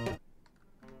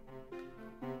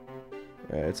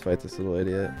 Alright, let's fight this little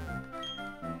idiot.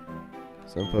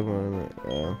 Some Pokemon in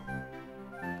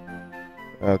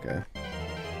the... okay.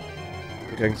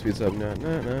 I think I can speed this up.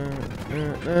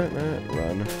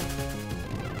 Run.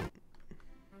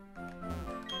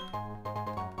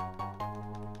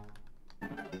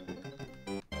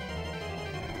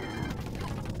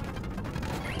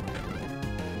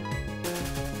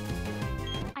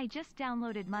 I just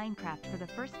downloaded Minecraft for the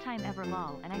first time ever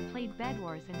lol and I played Bed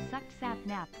Wars and sucked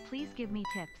SapnapAlt. Please give me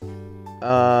tips.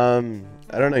 I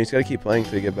don't know. You just gotta keep playing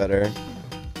till you get better.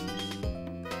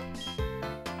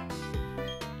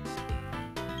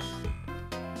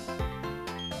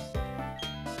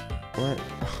 What?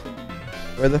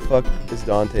 Where the fuck is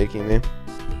Dawn taking me?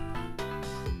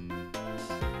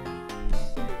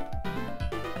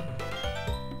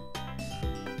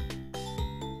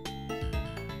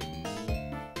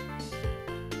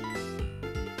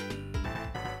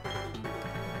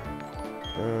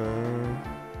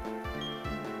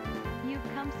 You've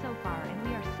come so far and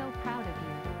we are so proud of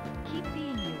you. Keep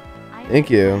being you. Thank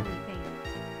you.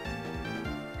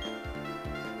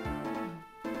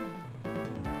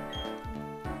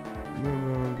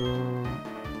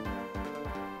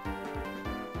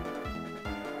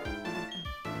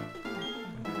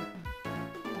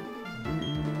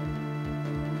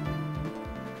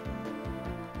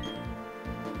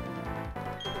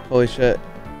 Holy shit.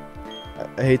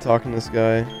 I hate talking to this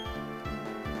guy.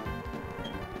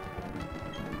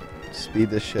 Speed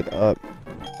this shit up.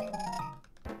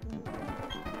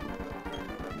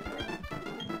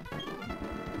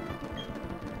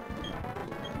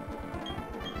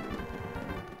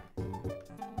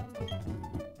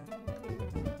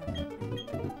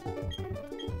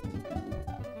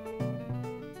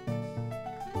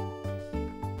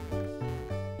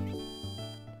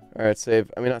 Alright, save.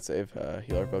 I mean, not save.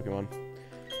 Heal our Pokemon.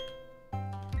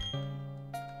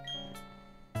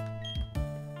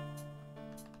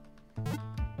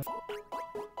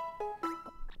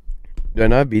 Do I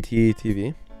not have BT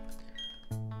TV?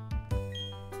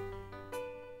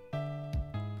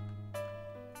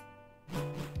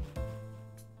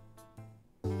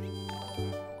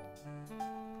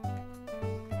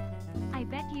 I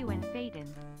bet you and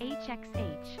Phaeton,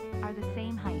 HXH, are the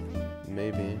same height.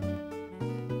 Maybe.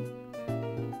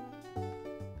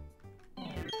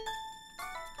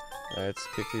 Alright, let's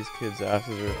kick these kids'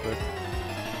 asses real quick.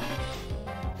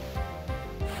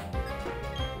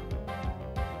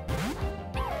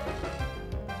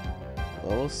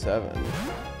 Level 7.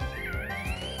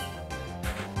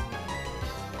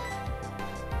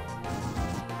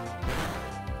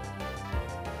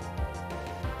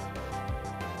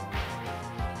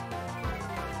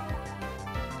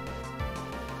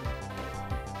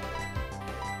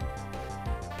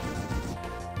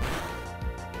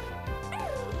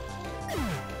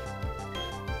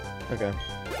 Okay.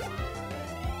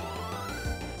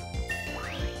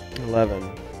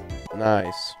 11.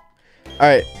 Nice.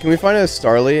 Alright, can we find a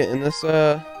Starly in this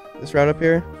this route up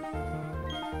here?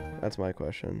 That's my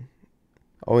question.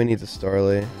 All we need is a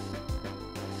Starly.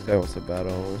 This guy wants to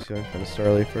battle. Let's see if I can find a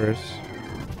Starly first.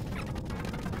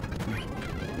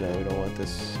 No, we don't want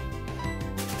this.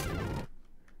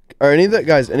 Are any of the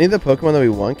guys, any of the Pokemon that we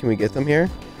want, can we get them here?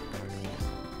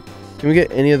 Can we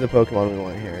get any of the Pokemon we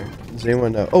want here? Does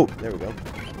anyone know? Oh, there we go.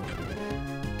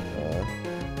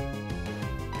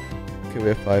 Okay, we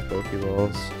have 5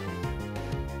 Pokeballs.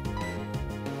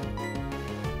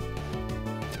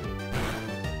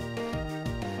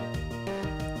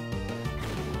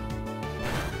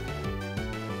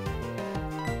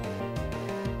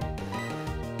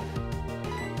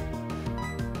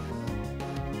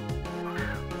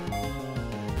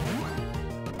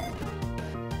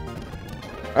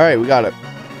 Alright, we got it.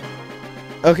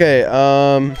 Okay,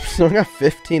 so we got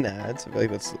 15 ads. I feel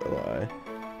like that's a lie.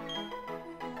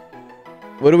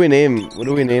 What do we name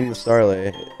the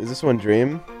Starly? Is this one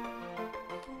Dream?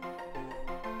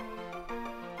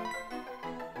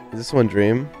 Is this one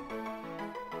Dream?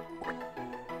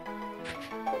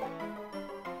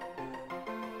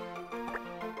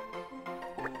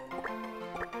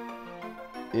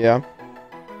 Yeah.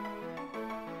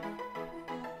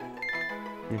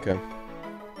 Okay.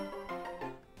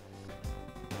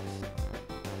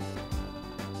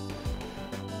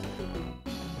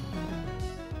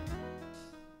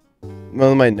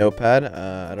 Well, my notepad.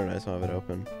 I don't know. I just don't have it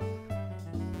open.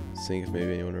 Seeing if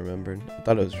maybe anyone remembered. I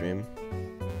thought it was Dream.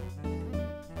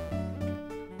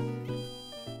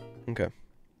 Okay.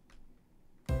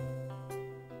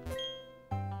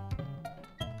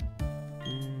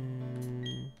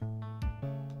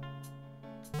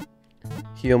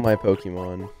 Heal my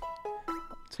Pokemon.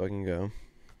 So I can go.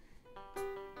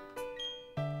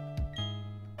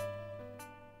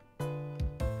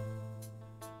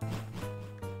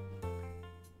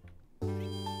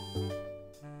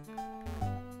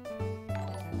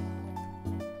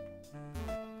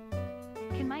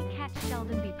 Can my cat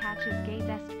Sheldon be Patch's gay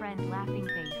best friend laughing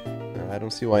face? I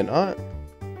don't see why not.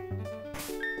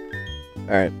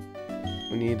 Alright.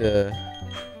 We need to...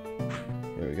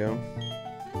 There we go.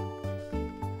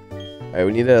 Alright,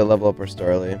 we need to level up our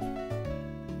Starly.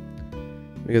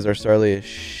 Because our Starly is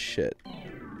shit.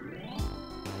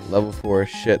 Level 4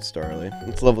 shit Starly.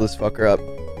 Let's level this fucker up.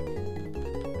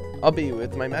 I'll be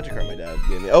with my Magikarp my dad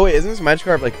gave me. Oh wait, isn't this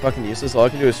Magikarp like fucking useless? All I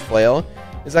can do is flail.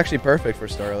 It's actually perfect for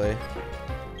Starly.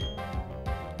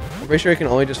 I'm pretty sure I can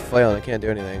only just flail and I can't do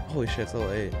anything. Holy shit, it's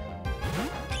level 8.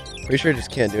 Pretty sure I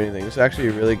just can't do anything. This is actually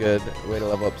a really good way to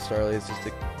level up Starly, is just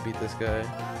to beat this guy.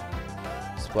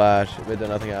 Splash. But then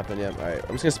nothing happened yet. Alright,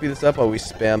 I'm just gonna speed this up while we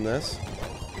spam this.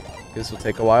 This will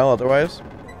take a while otherwise.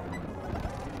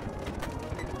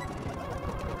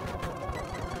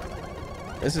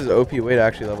 This is OP way to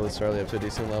actually level the Starly up to a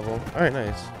decent level. Alright,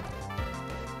 nice.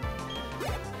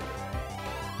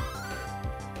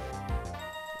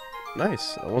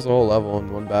 Nice. Almost a whole level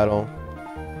in one battle.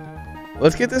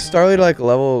 Let's get this Starly to like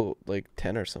level like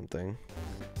 10 or something.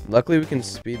 Luckily we can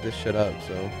speed this shit up,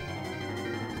 so.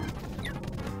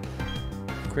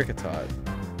 Cricketot.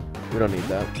 We don't need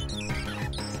that.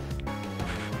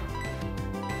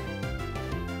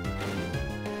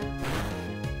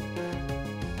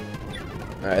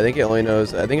 Alright, I think it only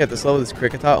knows, I think at this level this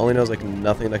Cricketot only knows like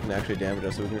nothing that can actually damage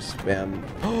us, so we can just spam.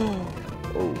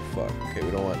 Oh fuck. Okay,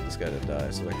 we don't want this guy to die,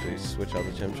 so we actually switch out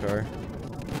the Chimchar.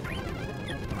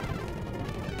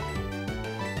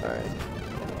 Alright.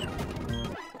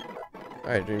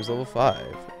 Alright, Dream's level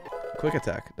 5. Quick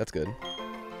attack, that's good.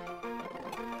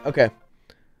 Okay.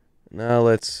 Now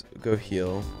let's go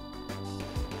heal.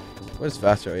 What is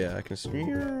faster? Oh yeah, I can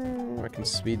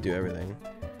speed do everything.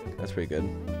 That's pretty good.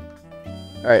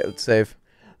 Alright, let's save.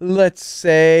 Let's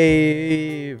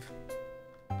save!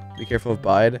 Be careful of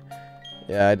Bide.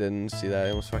 Yeah, I didn't see that. I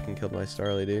almost fucking killed my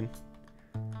Starly, dude.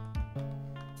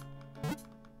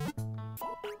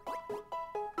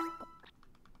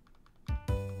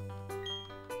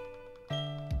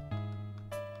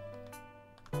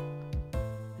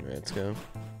 Alright, let's go.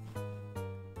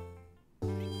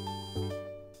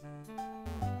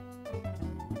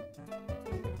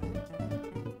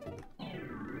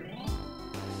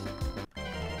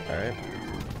 Alright.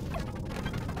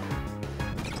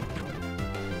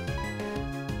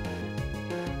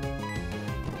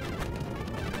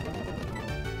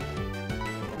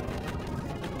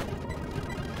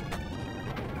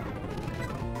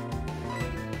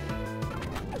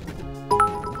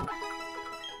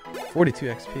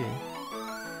 $42 XP.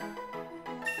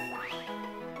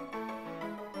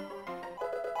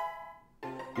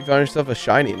 You found yourself a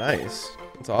shiny, nice.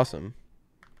 That's awesome.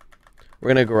 We're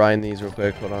gonna grind these real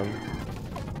quick. Hold on.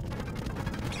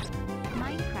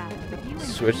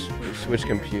 Switch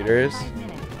computers.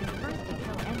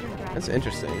 That's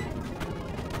interesting.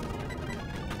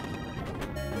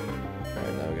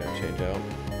 Alright, now we gotta change out.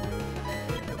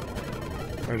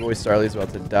 Our boy Starly's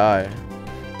about to die.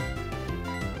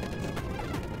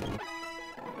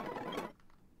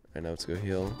 Alright, now let's go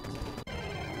heal.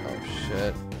 Oh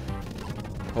shit.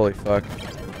 Holy fuck.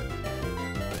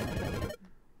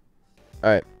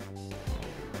 Alright.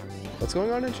 What's going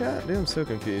on in chat? Dude, I'm so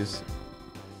confused.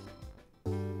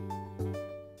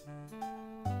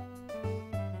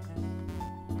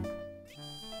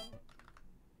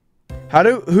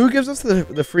 Who gives us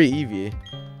the free Eevee?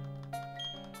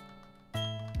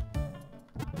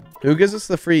 Who gives us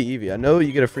the free Eevee? I know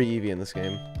you get a free Eevee in this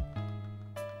game.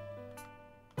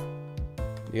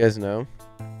 You guys know?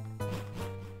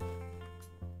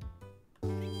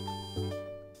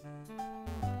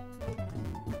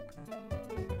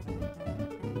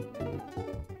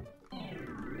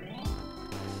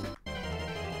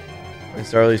 My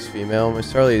Starly's female. My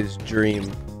Starly's Dream.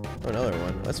 Oh, another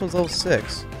one. This one's level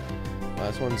 6.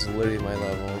 Wow, this one's literally my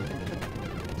level.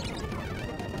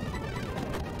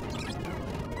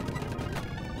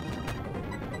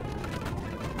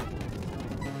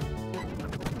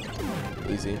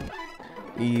 Easy.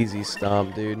 Easy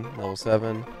stomp, dude. Level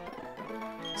 7.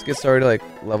 Let's get started like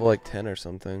level like 10 or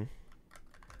something.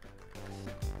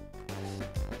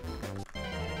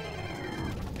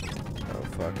 Oh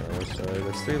fuck, I'm sorry.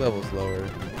 That's 3 levels lower.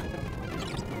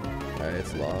 Alright,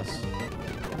 it's lost.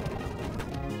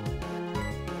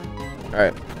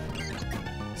 Alright.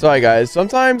 Sorry guys,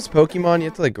 sometimes Pokemon you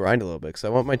have to like grind a little bit because I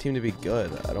want my team to be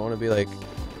good. I don't want to be like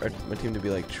my team to be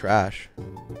like trash.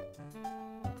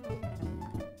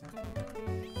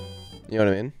 You know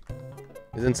what I mean?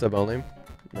 Isn't sub only?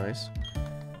 Nice.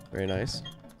 Very nice.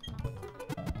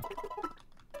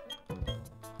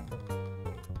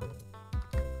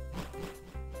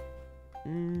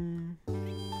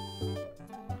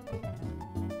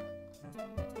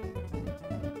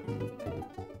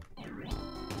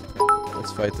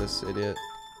 Let's fight this idiot.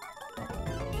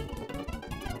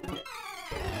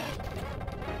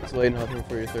 It's late and helping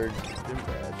for your 3rd gym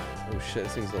badge. Oh shit,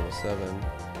 this thing's level 7.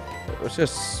 Let's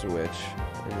just switch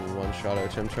and one shot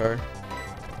out Chimchar.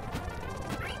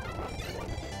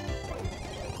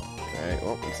 Alright,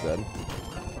 well, it's dead.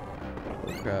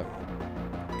 Oh crap.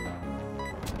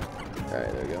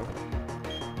 Alright, there we go.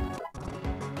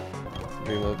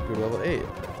 Dream level 8.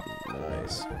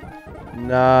 Nice.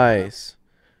 Nice.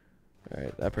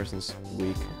 Alright, that person's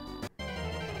weak.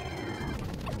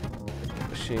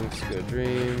 Shinx, go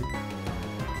Dream.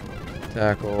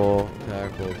 Tackle,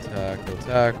 tackle, tackle,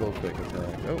 tackle, quick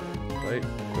attack. Oh, fight,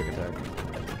 quick attack.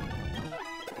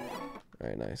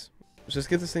 Alright, nice. Let's just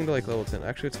get this thing to like level 10.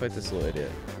 Actually, let's fight this little idiot.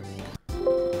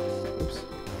 Oops.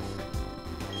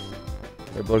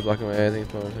 They're both blocking my way. I think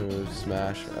it's going to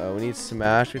smash. We need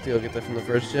smash. We have to go get that from the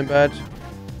first gym badge.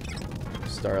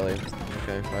 Starly.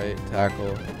 Okay, fight,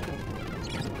 tackle.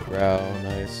 Growl,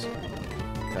 nice.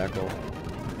 Tackle.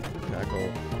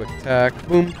 Tackle, quick attack.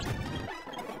 Boom.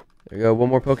 There we go, one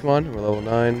more Pokemon, we're level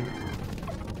 9.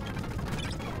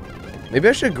 Maybe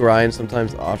I should grind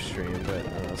sometimes off stream, but I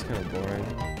don't know, it's kind of boring.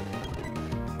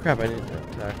 Crap, I need to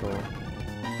tackle.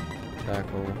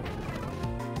 Tackle.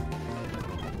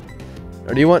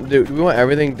 Or do we want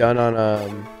everything done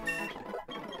on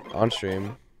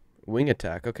stream? Wing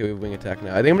attack. Okay, we have wing attack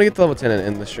now. I think I'm gonna get to level 10 and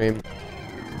end the stream.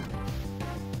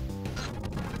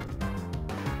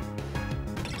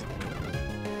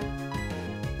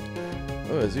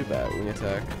 Oh, a Zubat, wing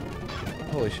attack.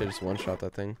 Holy shit, just one-shot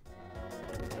that thing.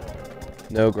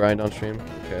 No grind on stream.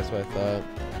 Okay, that's what I thought.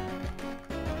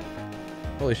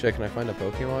 Holy shit, can I find a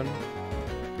Pokemon?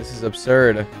 This is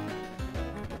absurd.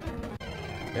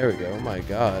 There we go, oh my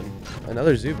god.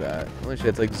 Another Zubat. Holy shit,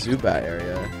 it's like Zubat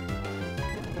area.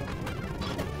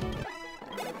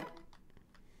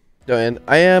 No, and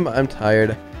I'm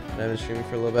tired. I haven't streamed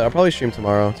for a little bit. I'll probably stream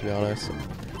tomorrow, to be honest.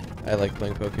 I like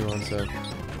playing Pokemon, so...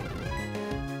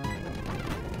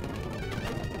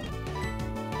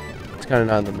 kind of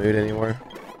not in the mood anymore.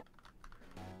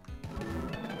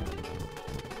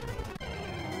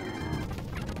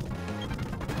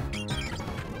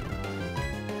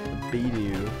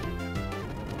 Beedoo.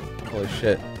 Holy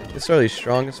shit. This Starly's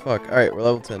strong as fuck. Alright, we're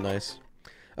level 10. Nice.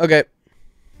 Okay.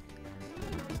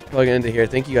 Plugging into here.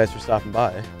 Thank you guys for stopping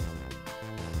by.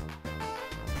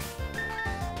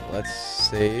 Let's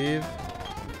save.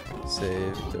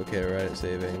 Save. Okay, right,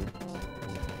 saving.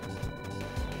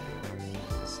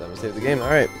 Save the game.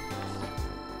 Alright.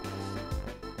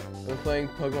 I'm playing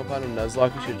Pokemon Platinum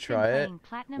Nuzlocke. You should try it.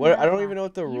 What? I don't even know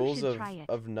what the rules of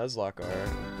Nuzlocke are.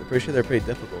 I'm pretty sure they're pretty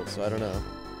difficult, so I don't know.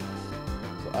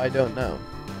 So I don't know.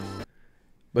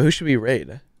 But who should we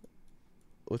raid?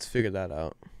 Let's figure that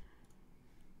out.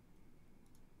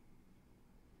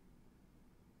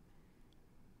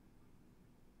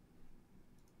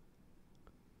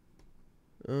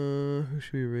 Who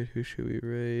should we raid? Who should we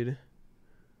raid?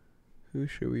 Who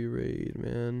should we raid,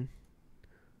 man?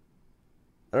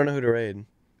 I don't know who to raid.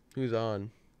 Who's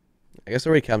on? I guess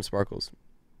I'll raid Captain Sparkles.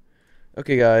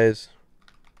 Okay, guys.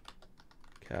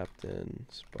 Captain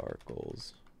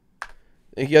Sparkles.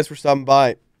 Thank you guys for stopping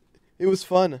by. It was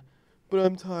fun, but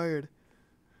I'm tired.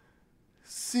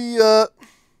 See ya.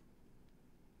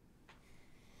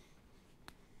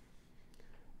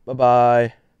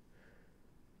 Bye-bye.